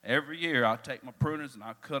 Every year I take my pruners and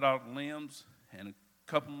I cut out the limbs, and a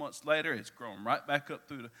couple months later it's growing right back up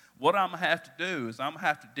through what I'm going to have to do is I'm going to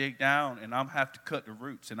have to dig down and I'm going to have to cut the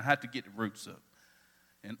roots, and I have to get the roots up.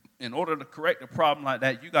 And in order to correct a problem like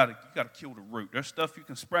that, you got to kill the root. There's stuff you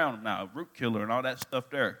can spray on them now, root killer and all that stuff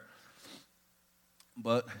there.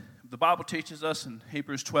 But the Bible teaches us in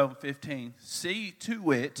Hebrews 12:15, see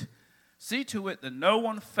to it that no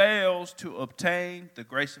one fails to obtain the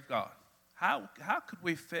grace of God. How could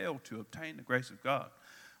we fail to obtain the grace of God?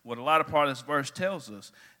 What a lot of part of this verse tells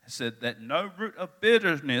us, it said that no root of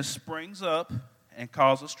bitterness springs up and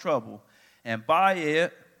causes trouble, and by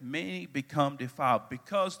it many become defiled.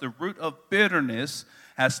 Because the root of bitterness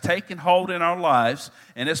has taken hold in our lives,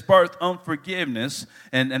 and it's birthed unforgiveness,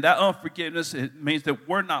 and that unforgiveness, it means that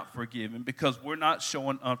we're not forgiven because we're not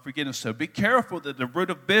showing unforgiveness. So be careful that the root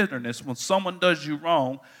of bitterness, when someone does you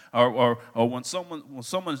wrong, or when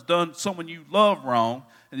someone's done someone you love wrong,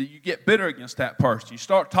 and that you get bitter against that person. You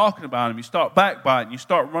start talking about them, you start backbiting, you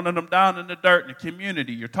start running them down in the dirt in the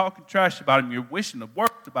community, you're talking trash about them, you're wishing the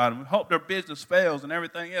worst about them, you hope their business fails and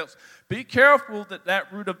everything else. Be careful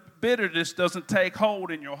that root of bitterness doesn't take hold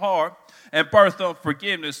in your heart and birth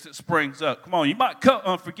unforgiveness that springs up. Come on, you might cut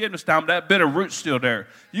unforgiveness down, but that bitter root's still there.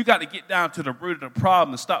 You got to get down to the root of the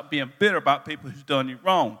problem and stop being bitter about people who've done you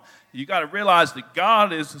wrong. You got to realize that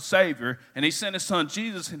God is the Savior, and He sent His Son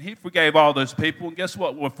Jesus, and He forgave all those people. And guess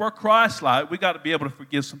what? Well, if we're Christ-like, we got to be able to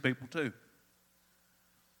forgive some people too.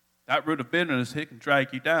 That root of bitterness, it can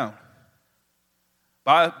drag you down.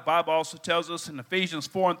 The Bible also tells us in Ephesians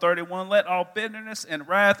 4:31, let all bitterness and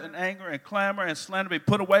wrath and anger and clamor and slander be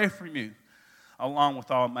put away from you, along with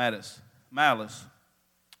all malice.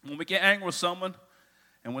 When we get angry with someone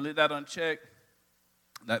and we leave that unchecked,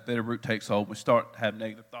 that bitter root takes hold. We start to have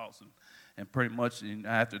negative thoughts, and pretty much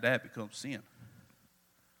after that becomes sin.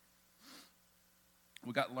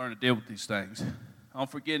 We got to learn to deal with these things.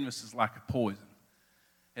 Unforgiveness is like a poison.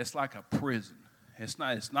 It's like a prison. It's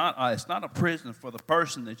not a prison for the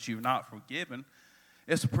person that you've not forgiven.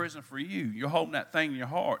 It's a prison for you. You're holding that thing in your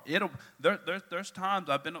heart. There's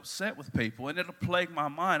times I've been upset with people, and it'll plague my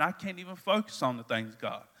mind. I can't even focus on the things of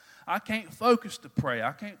God. I can't focus to pray.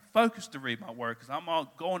 I can't focus to read my word because I'm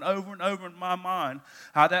all going over and over in my mind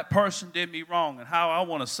how that person did me wrong and how I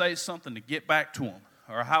want to say something to get back to them,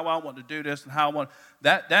 or how I want to do this and how I want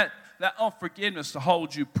that unforgiveness to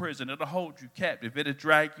hold you prison. It'll hold you captive. It'll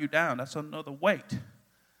drag you down. That's another weight.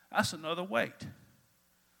 That's another weight.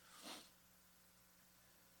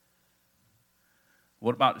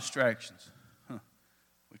 What about distractions?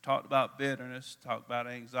 We talked about bitterness, talked about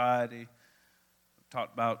anxiety, we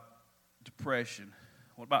talked about depression.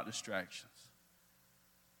 What about distractions?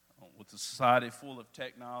 With the society full of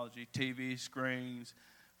technology, TV screens,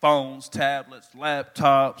 phones, tablets,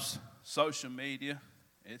 laptops, social media,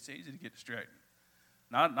 it's easy to get distracted.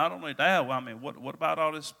 Not only that, what about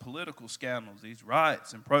all this political scandals, these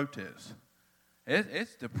riots and protests?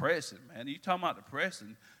 It's depressing, man. You talking about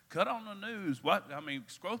depressing? Cut on the news.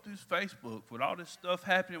 Scroll through Facebook with all this stuff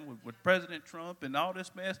happening with President Trump and all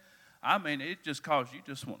this mess. It just causes you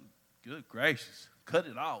just want, good gracious, cut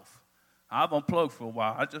it off. I've unplugged for a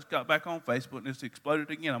while. I just got back on Facebook and it's exploded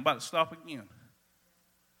again. I'm about to stop again.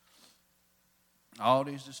 All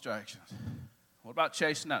these distractions. What about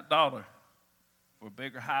chasing that dollar for a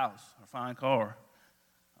bigger house, or a fine car,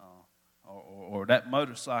 or that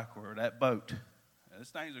motorcycle, or that boat? Those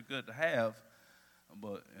things are good to have,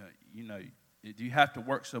 but you have to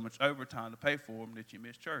work so much overtime to pay for them that you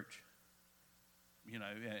miss church.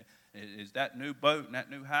 Is that new boat and that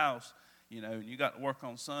new house, and you got to work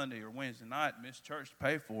on Sunday or Wednesday night and miss church to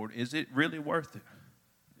pay for it, is it really worth it?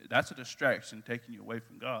 That's a distraction taking you away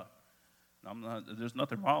from God. There's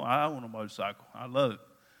nothing wrong. I own a motorcycle. I love it.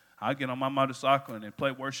 I get on my motorcycle and then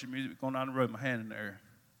play worship music going down the road, my hand in the air.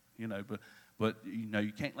 But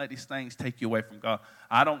you can't let these things take you away from God.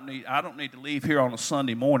 I don't need to leave here on a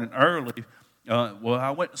Sunday morning early.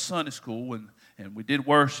 I went to Sunday school and we did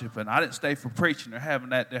worship, and I didn't stay for preaching. They're having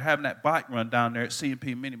that bike run down there at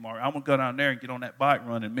C&P Mini Mart. I'm gonna go down there and get on that bike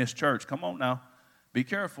run and miss church. Come on now, be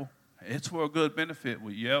careful. It's for a good benefit.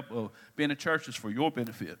 Being in church is for your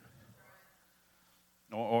benefit.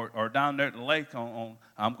 Or down there at the lake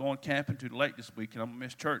I'm going camping to the lake this week, and I'm going to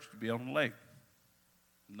miss church to be on the lake.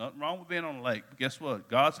 Nothing wrong with being on the lake. But guess what?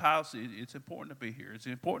 God's house, it's important to be here. It's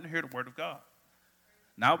important to hear the word of God.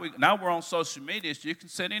 Now we're on social media, so you can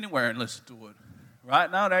sit anywhere and listen to it.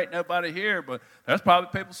 Right now, there ain't nobody here, but there's probably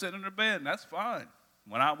people sitting in their bed, and that's fine.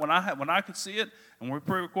 When I could see it and we're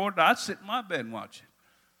pre-recorded, I'd sit in my bed and watch it.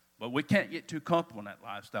 But we can't get too comfortable in that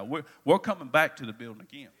lifestyle. We're coming back to the building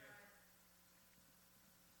again.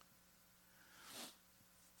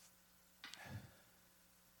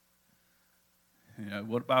 You know,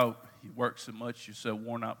 what about you work so much, you're so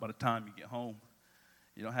worn out by the time you get home,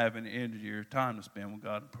 you don't have any energy or time to spend with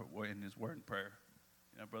God in His Word and prayer.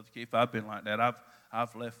 You know, Brother Keith, I've been like that.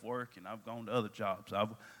 I've left work and I've gone to other jobs.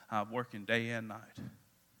 I've working day and night,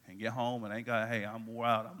 and get home and ain't got. Hey, I'm wore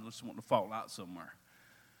out. I'm just wanting to fall out somewhere.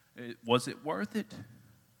 Was it worth it?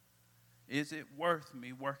 Is it worth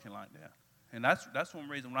me working like that? And that's one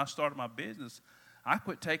reason when I started my business, I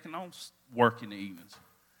quit taking on work in the evenings.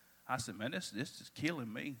 I said, man, this is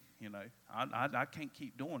killing me. You know, I can't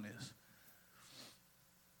keep doing this.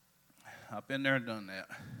 I've been there and done that.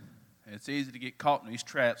 It's easy to get caught in these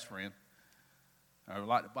traps, friend. Or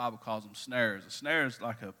like the Bible calls them snares. A snare is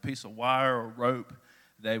like a piece of wire or rope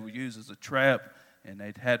they would use as a trap, and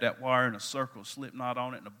they'd have that wire in a circle, slip knot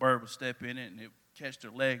on it, and a bird would step in it, and it would catch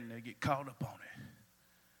their leg, and they'd get caught up on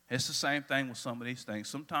it. It's the same thing with some of these things.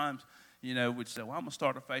 Sometimes, you know, we'd say, well, I'm going to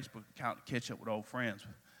start a Facebook account to catch up with old friends.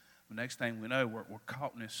 The next thing we know, we're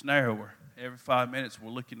caught in this snare where every 5 minutes we're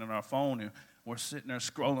looking at our phone and we're sitting there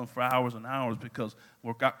scrolling for hours and hours because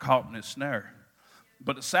we got caught in this snare.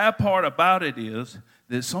 But the sad part about it is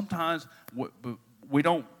that sometimes we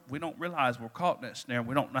don't realize we're caught in that snare and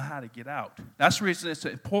we don't know how to get out. That's the reason it's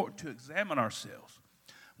important to examine ourselves.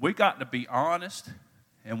 We got to be honest,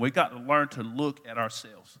 and we got to learn to look at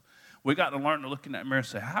ourselves. We got to learn to look in that mirror and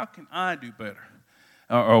say, how can I do better?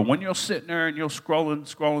 Or when you're sitting there and you're scrolling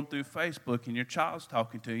through Facebook and your child's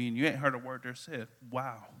talking to you and you ain't heard a word they're said,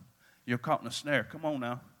 wow, you're caught in a snare. Come on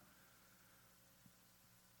now.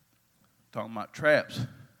 Talking about traps.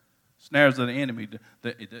 Snares of the enemy.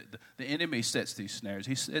 The enemy sets these snares.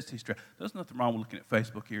 He sets these traps. There's nothing wrong with looking at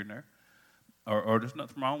Facebook here and there. Or there's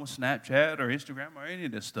nothing wrong with Snapchat or Instagram or any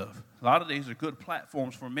of this stuff. A lot of these are good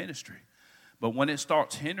platforms for ministry. But when it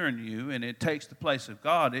starts hindering you and it takes the place of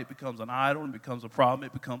God, it becomes an idol, it becomes a problem,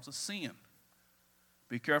 it becomes a sin.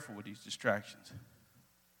 Be careful with these distractions.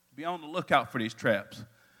 Be on the lookout for these traps.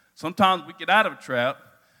 Sometimes we get out of a trap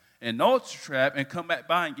and know it's a trap and come back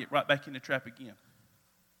by and get right back in the trap again.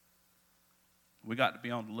 We got to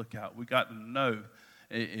be on the lookout. We got to know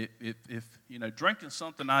if you know, drinking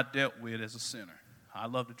something I dealt with as a sinner. I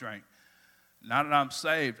love to drink. Now that I'm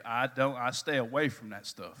saved, I stay away from that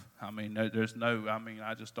stuff.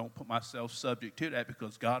 I just don't put myself subject to that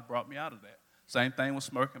because God brought me out of that. Same thing with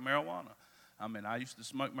smoking marijuana. I used to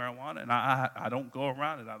smoke marijuana, and I don't go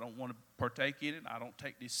around it. I don't want to partake in it. I don't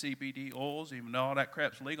take these CBD oils, even though all that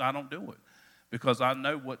crap's legal. I don't do it because I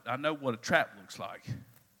know what a trap looks like.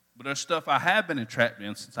 But there's stuff I have been entrapped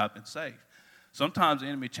in since I've been saved. Sometimes the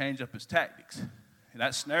enemy changes up his tactics. And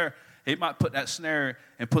that snare, he might put that snare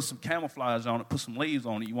and put some camouflage on it, put some leaves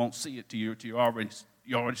on it. You won't see it till you're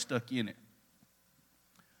already stuck in it.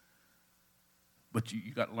 But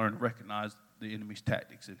you got to learn to recognize the enemy's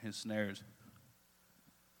tactics and his snares.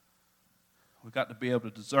 We've got to be able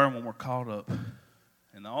to discern when we're caught up.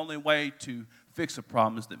 And the only way to fix a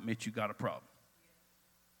problem is to admit you got a problem.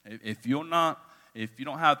 If you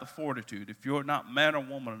don't have the fortitude, if you're not man or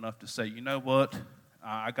woman enough to say, you know what,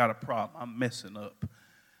 I got a problem, I'm messing up,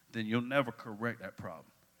 then you'll never correct that problem.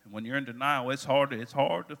 And when you're in denial, it's hard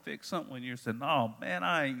to fix something when you're saying, no, man,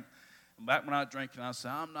 I ain't. Back when I was drinking, I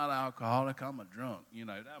said, I'm not an alcoholic, I'm a drunk. You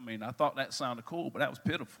know, I thought that sounded cool, but that was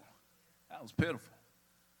pitiful. That was pitiful.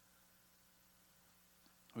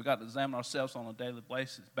 We've got to examine ourselves on a daily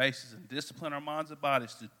basis and discipline our minds and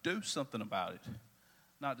bodies to do something about it.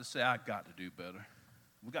 Not to say, I got to do better.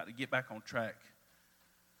 We've got to get back on track.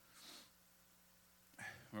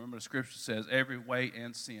 Remember the scripture says, every weight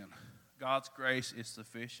and sin. God's grace is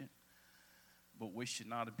sufficient, but we should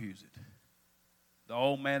not abuse it. The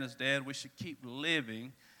old man is dead. We should keep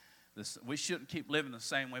living. We shouldn't keep living the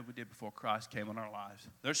same way we did before Christ came in our lives.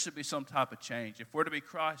 There should be some type of change. If we're to be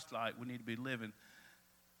Christ-like, we need to be living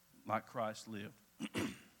like Christ lived.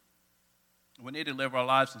 We need to live our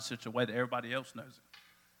lives in such a way that everybody else knows it.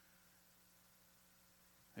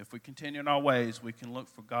 If we continue in our ways, we can look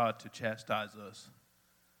for God to chastise us.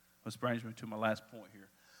 This brings me to my last point here.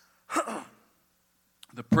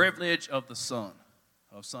 The privilege of the Son.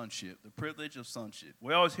 of sonship, the privilege of sonship.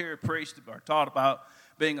 We always hear it preached or taught about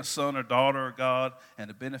being a son or daughter of God and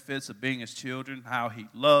the benefits of being his children, how he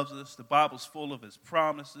loves us. The Bible's full of his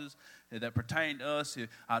promises that pertain to us.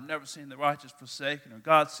 I've never seen the righteous forsaken, or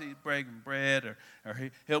God's seed breaking bread,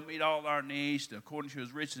 or he'll meet all our needs according to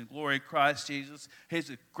his riches and glory in Christ Jesus. He's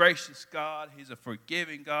a gracious God. He's a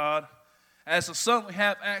forgiving God. As a son, we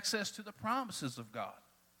have access to the promises of God.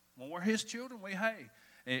 When we're his children,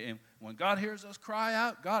 and when God hears us cry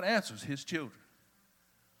out, God answers his children.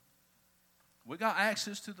 We got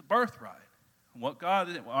access to the birthright.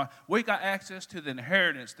 We got access to the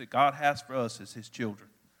inheritance that God has for us as his children.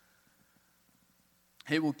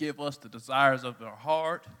 He will give us the desires of our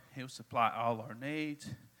heart. He'll supply all our needs.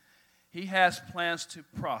 He has plans to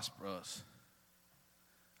prosper us.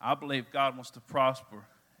 I believe God wants to prosper.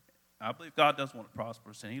 I believe God does want to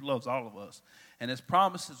prosper us, and he loves all of us. And his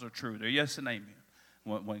promises are true. They're yes and amen.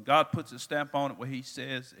 When God puts his stamp on it, what he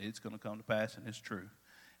says, it's going to come to pass, and it's true.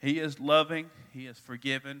 He is loving, he is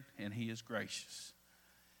forgiving, and he is gracious.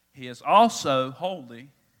 He is also holy,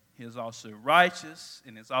 he is also righteous,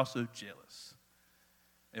 and he is also jealous.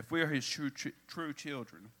 If we are his true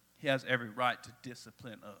children, he has every right to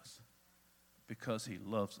discipline us because he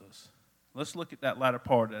loves us. Let's look at that latter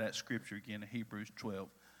part of that scripture again in Hebrews 12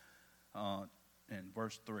 and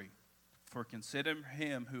verse 3. For consider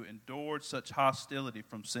him who endured such hostility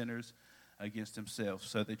from sinners against himself,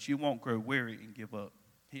 so that you won't grow weary and give up.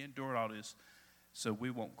 He endured all this so we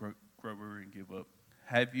won't grow weary and give up.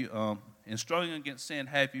 Have you, in struggling against sin,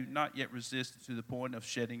 have you not yet resisted to the point of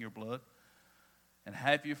shedding your blood? And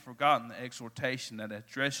have you forgotten the exhortation that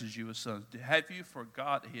addresses you as sons? Have you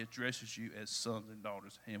forgot that he addresses you as sons and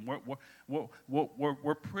daughters? And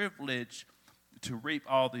we're privileged to reap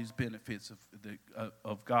all these benefits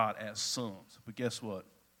of God as sons. But guess what?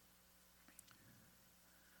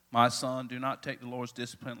 My son, do not take the Lord's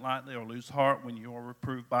discipline lightly or lose heart when you are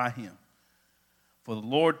reproved by him. For the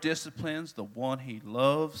Lord disciplines the one he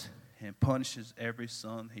loves and punishes every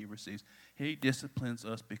son he receives. He disciplines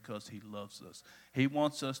us because he loves us. He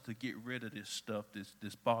wants us to get rid of this stuff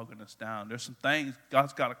that's bogging us down. There's some things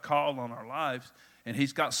God's got a call on our lives, and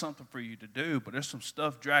he's got something for you to do, but there's some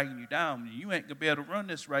stuff dragging you down. You ain't going to be able to run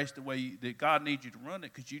this race the way that God needs you to run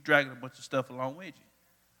it because you're dragging a bunch of stuff along with you.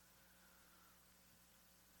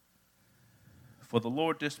 For the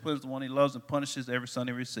Lord disciplines the one he loves and punishes every son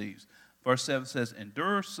he receives. Verse 7 says,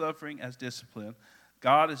 endure suffering as discipline.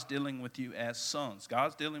 God is dealing with you as sons.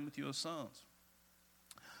 God's dealing with you as sons.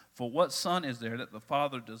 For what son is there that the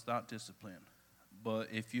father does not discipline? But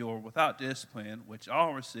if you are without discipline, which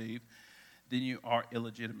all receive, then you are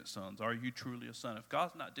illegitimate sons. Are you truly a son? If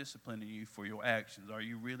God's not disciplining you for your actions, are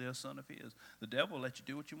you really a son of his? The devil will let you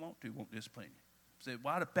do what you want to, won't discipline you. Say,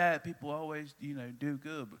 why do bad people always, do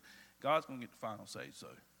good? But God's going to get the final say so.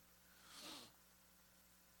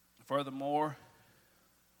 Furthermore,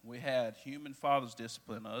 we had human fathers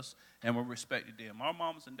discipline us, and we respected them. Our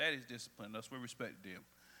mamas and daddies disciplined us. We respected them.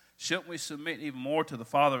 Shouldn't we submit even more to the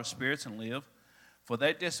Father of spirits and live? For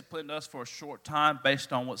they disciplined us for a short time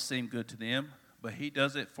based on what seemed good to them, but he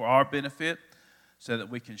does it for our benefit so that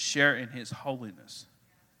we can share in his holiness.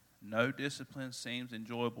 No discipline seems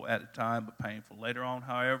enjoyable at the time, but painful. Later on,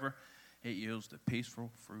 however, it yields the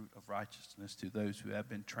peaceful fruit of righteousness to those who have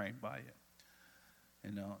been trained by it.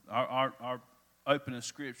 And our opening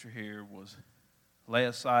scripture here was lay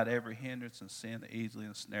aside every hindrance and sin that easily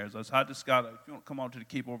ensnares us. I just got if you want to come on to the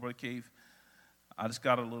keyboard, Brother Keith, I just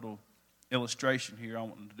got a little illustration here I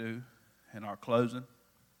want to do in our closing.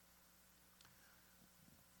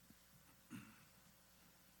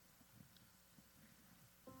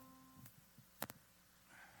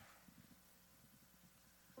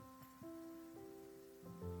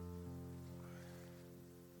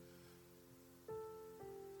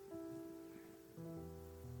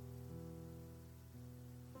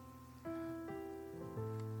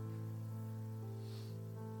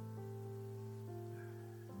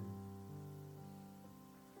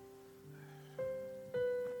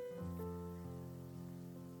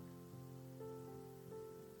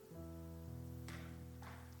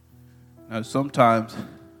 Now, sometimes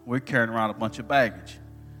we're carrying around a bunch of baggage.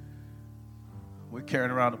 We're carrying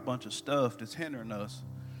around a bunch of stuff that's hindering us.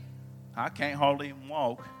 I can't hardly even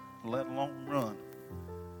walk, let alone run.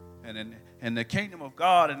 And in the kingdom of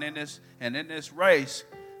God and in this race,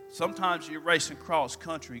 sometimes you're racing cross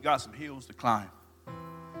country. You got some hills to climb.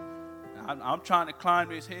 I'm trying to climb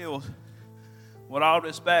these hills with all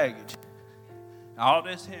this baggage, all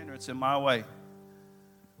this hindrance in my way.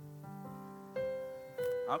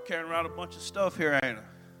 I'm carrying around a bunch of stuff here, ain't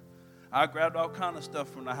I? I grabbed all kind of stuff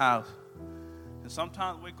from the house. And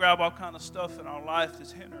sometimes we grab all kind of stuff in our life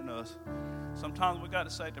that's hindering us. Sometimes we got to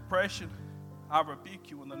say, depression, I rebuke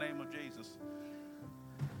you in the name of Jesus.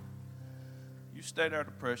 You stay there,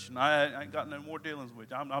 depression. I ain't got no more dealings with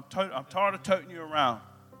you. I'm tired of toting you around.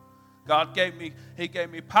 God gave me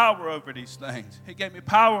power over these things. He gave me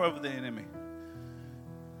power over the enemy.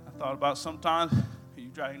 I thought about sometimes you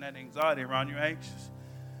dragging that anxiety around, you're anxious.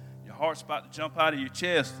 Your heart's about to jump out of your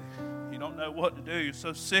chest. You don't know what to do. You're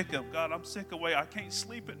so sick of God. I'm sick of waiting. I can't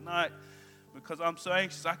sleep at night because I'm so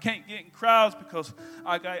anxious. I can't get in crowds because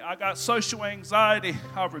I got social anxiety.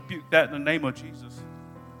 I rebuke that in the name of Jesus.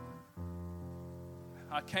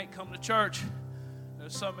 I can't come to church.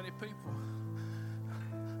 There's so many people.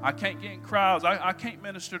 I can't get in crowds. I can't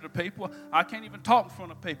minister to people. I can't even talk in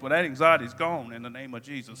front of people. That anxiety is gone in the name of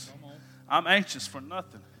Jesus. I'm anxious for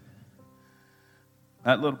nothing.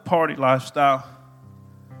 That little party lifestyle,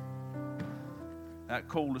 that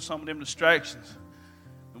cool to some of them distractions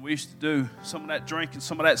that we used to do, some of that drinking,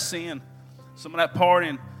 some of that sin, some of that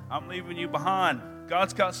partying, I'm leaving you behind.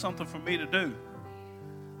 God's got something for me to do.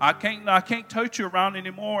 I can't tote you around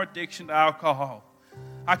anymore, addiction to alcohol.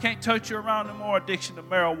 I can't tote you around anymore, addiction to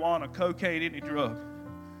marijuana, cocaine, any drug.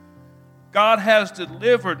 God has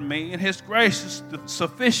delivered me, and His grace is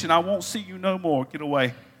sufficient. I won't see you no more. Get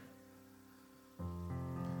away.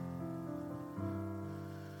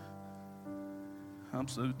 I'm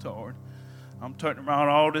so tired. I'm turning around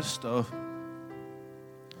all this stuff.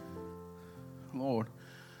 Lord,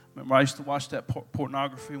 remember I used to watch that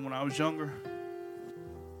pornography when I was younger?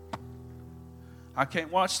 I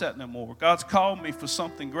can't watch that no more. God's called me for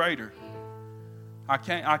something greater. I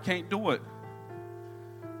can't do it.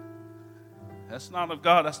 That's not of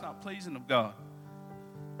God. That's not pleasing of God.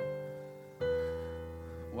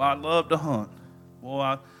 Well, I love to hunt.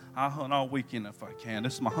 Boy, I hunt all weekend if I can.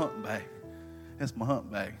 This is my hunting bag. That's my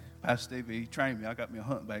hunting bag. Pastor Stevie, he trained me. I got me a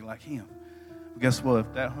hunting bag like him. But guess what?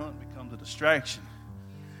 If that hunt becomes a distraction,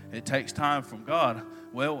 it takes time from God.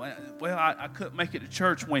 Well, I couldn't make it to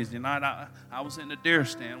church Wednesday night. I was in the deer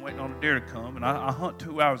stand waiting on a deer to come, and I hunt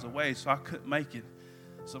 2 hours away, so I couldn't make it.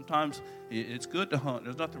 Sometimes it's good to hunt.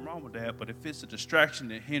 There's nothing wrong with that, but if it's a distraction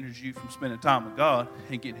that hinders you from spending time with God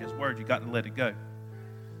and getting His Word, you got to let it go.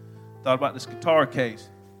 Thought about this guitar case.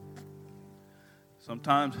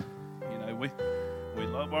 Sometimes, we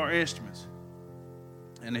love our instruments,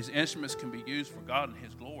 and these instruments can be used for God and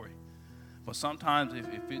His glory. But sometimes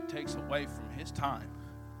if it takes away from His time,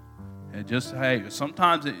 and just, hey,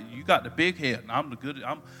 sometimes you got the big head, and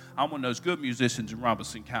I'm one of those good musicians in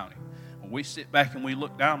Robinson County. When we sit back and we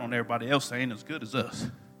look down on everybody else, they ain't as good as us.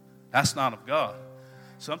 That's not of God.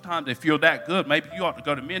 Sometimes if you're that good, maybe you ought to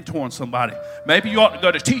go to mentoring somebody. Maybe you ought to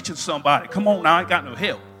go to teaching somebody. Come on now, I ain't got no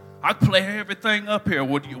help. I play everything up here.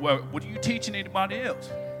 What are you teaching anybody else?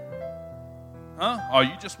 Huh? Or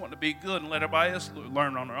you just want to be good and let everybody else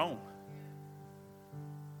learn on their own?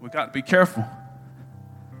 We got to be careful.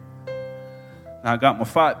 Now I got my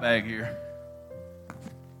fight bag here.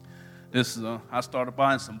 This is I started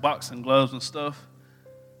buying some boxing gloves and stuff.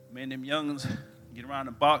 Me and them youngins get around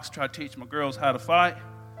the box, try to teach my girls how to fight.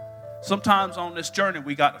 Sometimes on this journey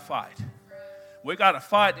we got to fight. We got to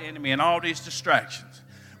fight the enemy and all these distractions.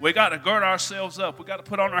 We got to gird ourselves up. We got to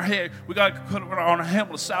put on our head. We got to put on our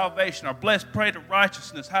helmet of salvation, our blessed plate of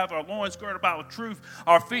righteousness, have our loins girded about with truth,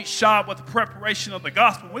 our feet shod with the preparation of the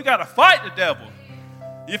gospel. We got to fight the devil.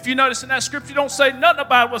 If you notice in that scripture, don't say nothing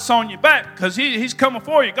about what's on your back because he's coming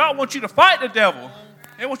for you. God wants you to fight the devil.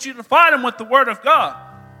 He wants you to fight him with the word of God.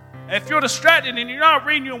 If you're distracted and you're not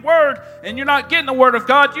reading your word and you're not getting the word of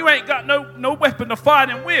God, you ain't got no weapon to fight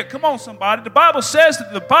him with. Come on, somebody. The Bible says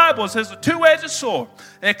that the Bible says a two-edged sword.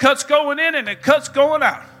 It cuts going in and it cuts going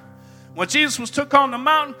out. When Jesus was took on the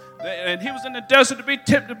mountain and he was in the desert to be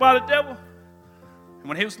tempted by the devil, and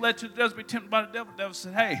when he was led to the desert to be tempted by the devil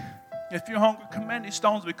said, hey, if you're hungry, command these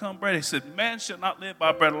stones to become bread. He said, man shall not live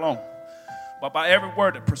by bread alone, but by every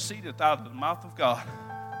word that proceedeth out of the mouth of God.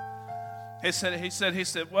 He said,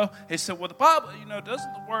 well, the Bible,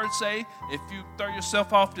 doesn't the word say if you throw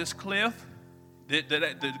yourself off this cliff,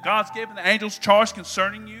 that God's given the angels charge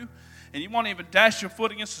concerning you, and you won't even dash your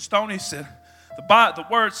foot against a stone? He said, the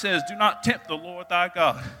word says, do not tempt the Lord thy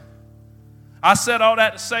God. I said all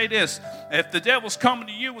that to say this. If the devil's coming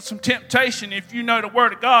to you with some temptation, if you know the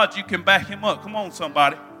word of God, you can back him up. Come on,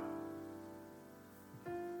 somebody.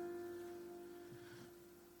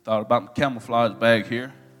 Thought about my camouflage bag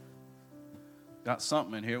here. Got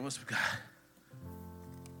something in here. What's we got?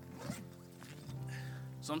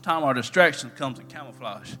 Sometimes our distraction comes in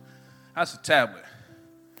camouflage. That's a tablet.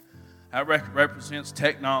 That represents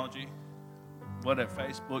technology, whatever,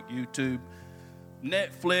 Facebook, YouTube,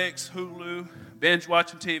 Netflix, Hulu, binge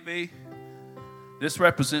watching TV. This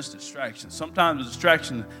represents distraction. Sometimes the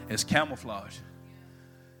distraction is camouflage.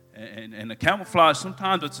 And the camouflage,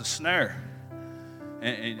 sometimes it's a snare.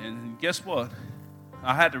 And guess what?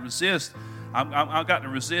 I had to resist. I got to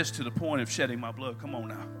resist to the point of shedding my blood. Come on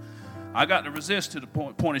now. I got to resist to the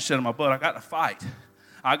point of shedding my blood. I got to fight.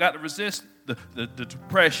 I got to resist the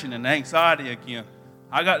depression and the anxiety again.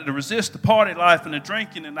 I got to resist the party life and the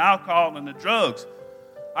drinking and the alcohol and the drugs.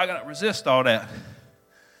 I got to resist all that.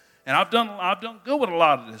 And I've done good with a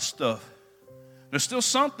lot of this stuff. There's still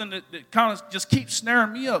something that kind of just keeps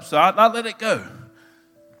snaring me up, so I let it go.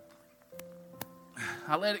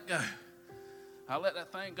 I let it go. I let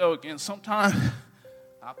that thing go again. Sometimes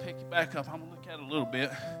I'll pick it back up. I'm going to look at it a little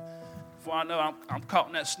bit before I know I'm caught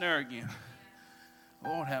in that snare again.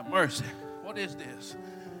 Lord have mercy. What is this?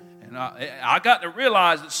 And I got to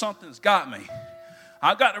realize that something's got me.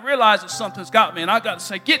 I got to realize that something's got me, and I got to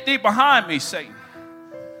say, get thee behind me, Satan.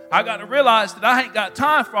 I got to realize that I ain't got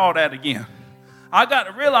time for all that again. I got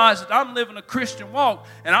to realize that I'm living a Christian walk,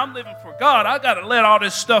 and I'm living for God. I got to let all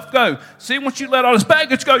this stuff go. See, once you let all this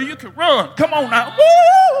baggage go, you can run. Come on now.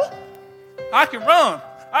 Woo! I can run.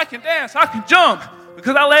 I can dance. I can jump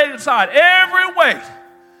because I laid aside every weight.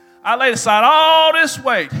 I laid aside all this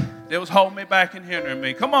weight that was holding me back and hindering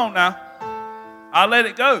me. Come on now. I let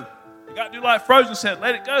it go. You got to do like Frozen said,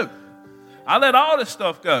 let it go. I let all this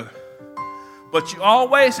stuff go. But you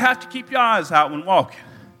always have to keep your eyes out when walking.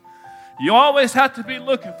 You always have to be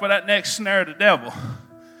looking for that next snare of the devil.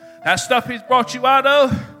 That stuff he's brought you out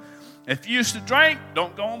of, if you used to drink,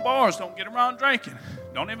 don't go on bars. Don't get around drinking.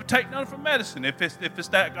 Don't even take none for medicine if it's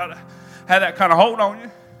that had that kind of hold on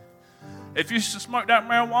you. If you used to smoke that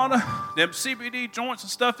marijuana, them CBD joints and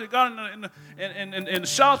stuff they got in the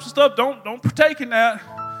shops and stuff, don't partake in that.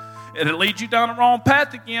 It'll lead you down the wrong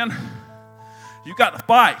path again. You got to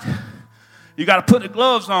fight. You got to put the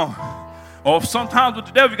gloves on. Or sometimes with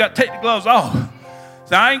the devil, you got to take the gloves off.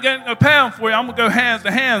 So I ain't getting no pound for you. I'm going to go hands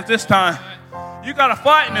to hands this time. You got to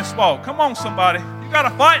fight in this walk. Come on, somebody. You got to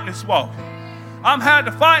fight in this walk. I'm had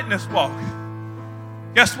to fight in this walk.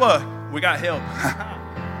 Guess what? We got help.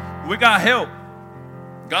 We got help.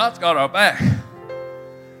 God's got our back.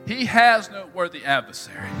 He has no worthy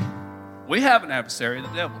adversary. We have an adversary, the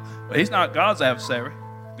devil. But he's not God's adversary.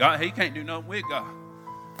 God, he can't do nothing with God.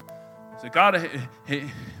 So God,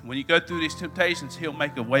 when you go through these temptations, he'll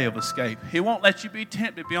make a way of escape. He won't let you be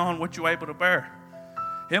tempted beyond what you're able to bear.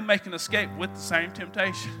 He'll make an escape with the same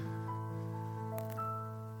temptation.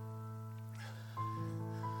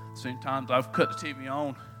 Sometimes I've cut the TV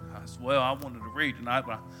on. I said, well, I wanted to read tonight,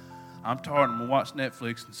 but I'm tired. I'm going to watch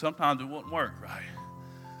Netflix. And sometimes it wouldn't work right.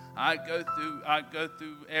 I'd go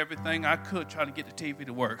through everything I could trying to get the TV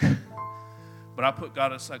to work. But I put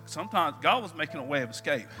God aside. Sometimes God was making a way of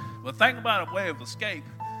escape. But the thing about a way of escape,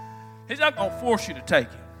 he's not going to force you to take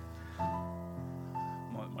it.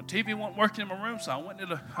 My TV wasn't working in my room, so I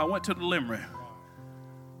went to the living room.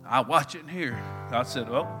 I watch it in here. God said,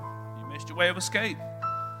 well, you missed your way of escape.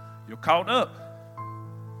 You're caught up.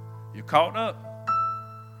 You're caught up.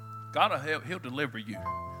 God will help. He'll deliver you.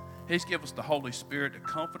 He's given us the Holy Spirit, the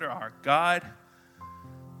Comforter, our guide.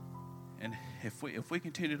 And if we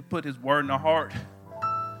continue to put His Word in our heart,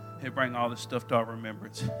 He'll bring all this stuff to our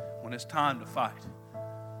remembrance when it's time to fight,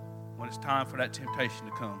 when it's time for that temptation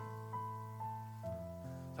to come.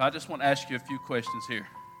 So I just want to ask you a few questions here.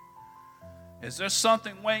 Is there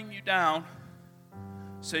something weighing you down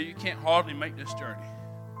so you can't hardly make this journey?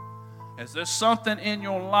 Is there something in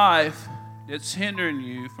your life that's hindering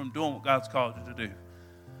you from doing what God's called you to do?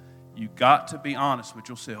 You got to be honest with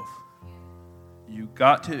yourself. You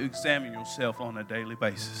got to examine yourself on a daily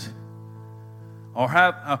basis. Or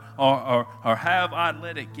have I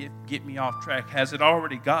let it get me off track? Has it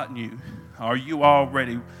already gotten you? Are you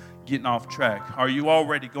already getting off track? Are you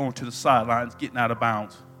already going to the sidelines, getting out of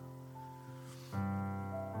bounds?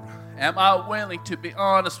 Am I willing to be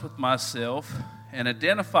honest with myself and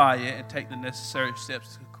identify it and take the necessary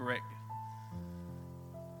steps to correct it?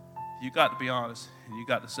 You got to be honest, and you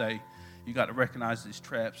got to say, you got to recognize these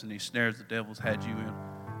traps and these snares the devil's had you in.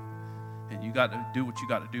 And you got to do what you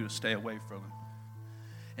got to do to stay away from him.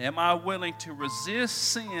 Am I willing to resist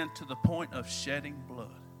sin to the point of shedding blood?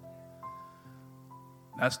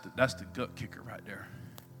 That's the gut kicker right there.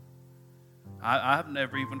 I've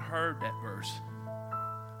never even heard that verse.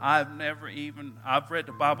 I've read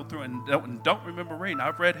the Bible through and don't remember reading.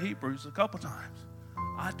 I've read Hebrews a couple times.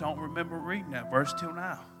 I don't remember reading that verse till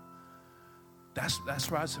now. That's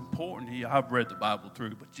why it's important. I've read the Bible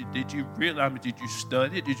through, but did you realize? Did you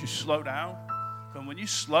study it? Did you slow down? Because when you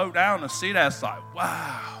slow down and see that, it's like,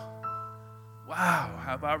 wow. wow,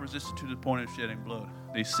 have I resisted to the point of shedding blood?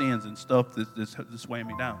 These sins and stuff that's weighing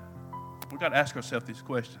me down. We've got to ask ourselves these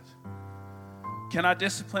questions. Can I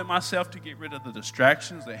discipline myself to get rid of the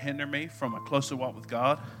distractions that hinder me from a closer walk with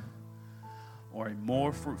God or a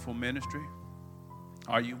more fruitful ministry?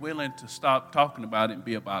 Are you willing to stop talking about it and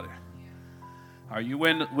be about it? Are you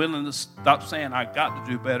willing to stop saying, I got to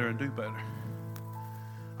do better and do better?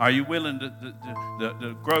 Are you willing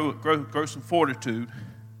to grow some fortitude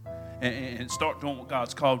and start doing what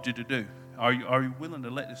God's called you to do? Are you willing to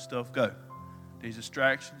let this stuff go? These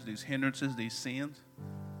distractions, these hindrances, these sins?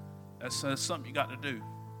 That's something you got to do.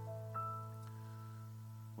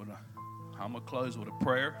 I'm going to close with a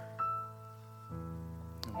prayer,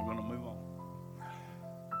 and we're going to move on.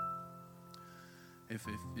 If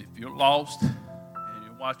you're lost and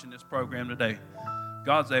you're watching this program today,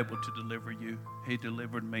 God's able to deliver you. He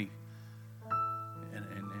delivered me.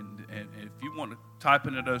 And if you want to type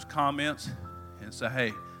into those comments and say,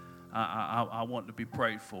 hey, I want to be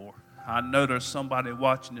prayed for. I know there's somebody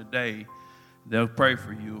watching today. They'll pray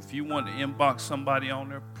for you. If you want to inbox somebody on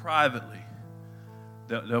there privately,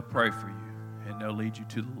 they'll pray for you and they'll lead you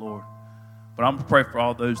to the Lord. But I'm going to pray for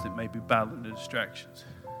all those that may be battling the distractions.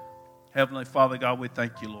 Heavenly Father God, we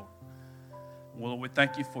thank you, Lord. Lord, we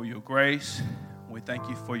thank you for your grace. We thank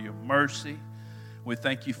you for your mercy. We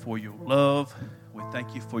thank you for your love. We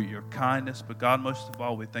thank you for your kindness. But God, most of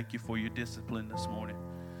all, we thank you for your discipline this morning.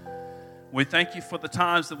 We thank you for the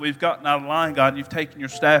times that we've gotten out of line, God, and you've taken your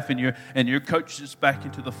staff and your coached us back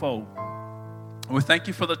into the fold. We thank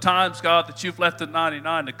you for the times, God, that you've left the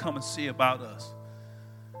 99 to come and see about us.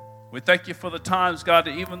 We thank you for the times, God,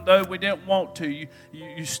 that even though we didn't want to,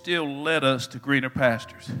 you still led us to greener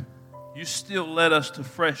pastures. You still led us to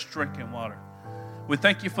fresh drinking water. We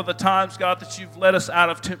thank you for the times, God, that you've led us out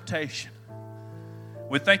of temptation.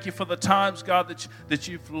 We thank you for the times, God, that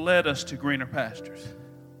you've led us to greener pastures.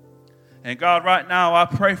 And God, right now, I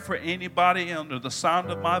pray for anybody under the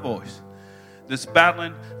sound of my voice that's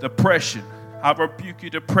battling depression. I rebuke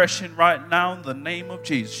you, depression, right now in the name of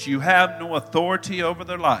Jesus. You have no authority over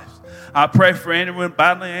their lives. I pray for anyone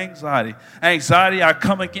battling anxiety. Anxiety, I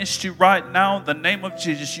come against you right now in the name of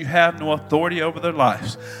Jesus. You have no authority over their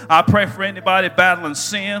lives. I pray for anybody battling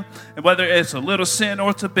sin, and whether it's a little sin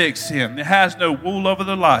or it's a big sin, it has no rule over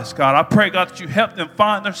their lives, God. I pray, God, that you help them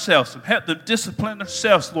find themselves and help them discipline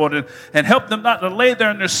themselves, Lord, and help them not to lay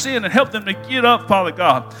there in their sin and help them to get up, Father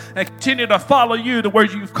God, and continue to follow you to where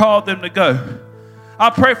you've called them to go. I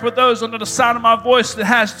pray for those under the sound of my voice that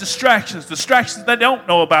has distractions they don't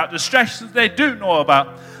know about, distractions they do know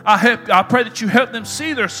about. I pray that you help them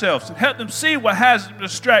see themselves and help them see what has them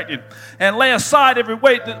distracted and lay aside every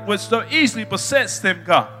weight that would so easily besets them,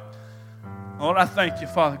 God. Lord, I thank you,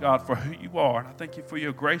 Father God, for who you are, and I thank you for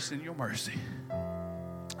your grace and your mercy.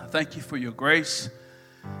 I thank you for your grace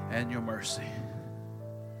and your mercy.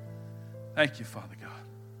 Thank you, Father God.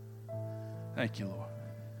 Thank you, Lord.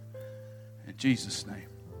 In Jesus' name,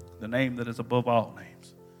 the name that is above all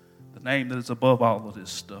names, the name that is above all of this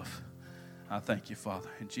stuff, I thank you, Father.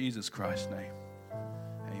 In Jesus Christ's name,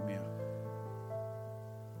 amen.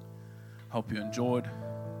 Hope you enjoyed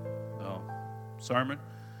the sermon.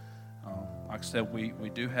 Like I said, we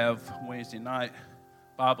do have Wednesday night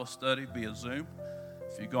Bible study via Zoom.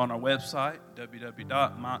 If you go on our website,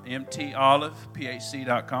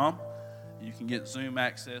 www.mtolivephc.com, you can get Zoom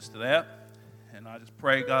access to that. And I just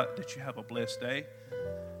pray, God, that you have a blessed day.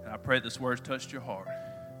 And I pray this word's touched your heart.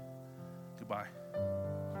 Goodbye.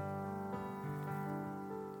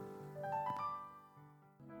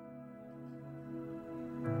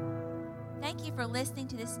 Thank you for listening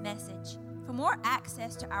to this message. For more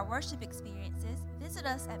access to our worship experiences, visit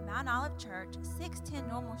us at Mount Olive Church, 610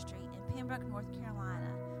 Normal Street in Pembroke, North Carolina.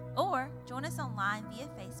 Or join us online via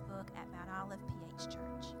Facebook at Mount Olive PH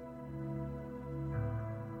Church.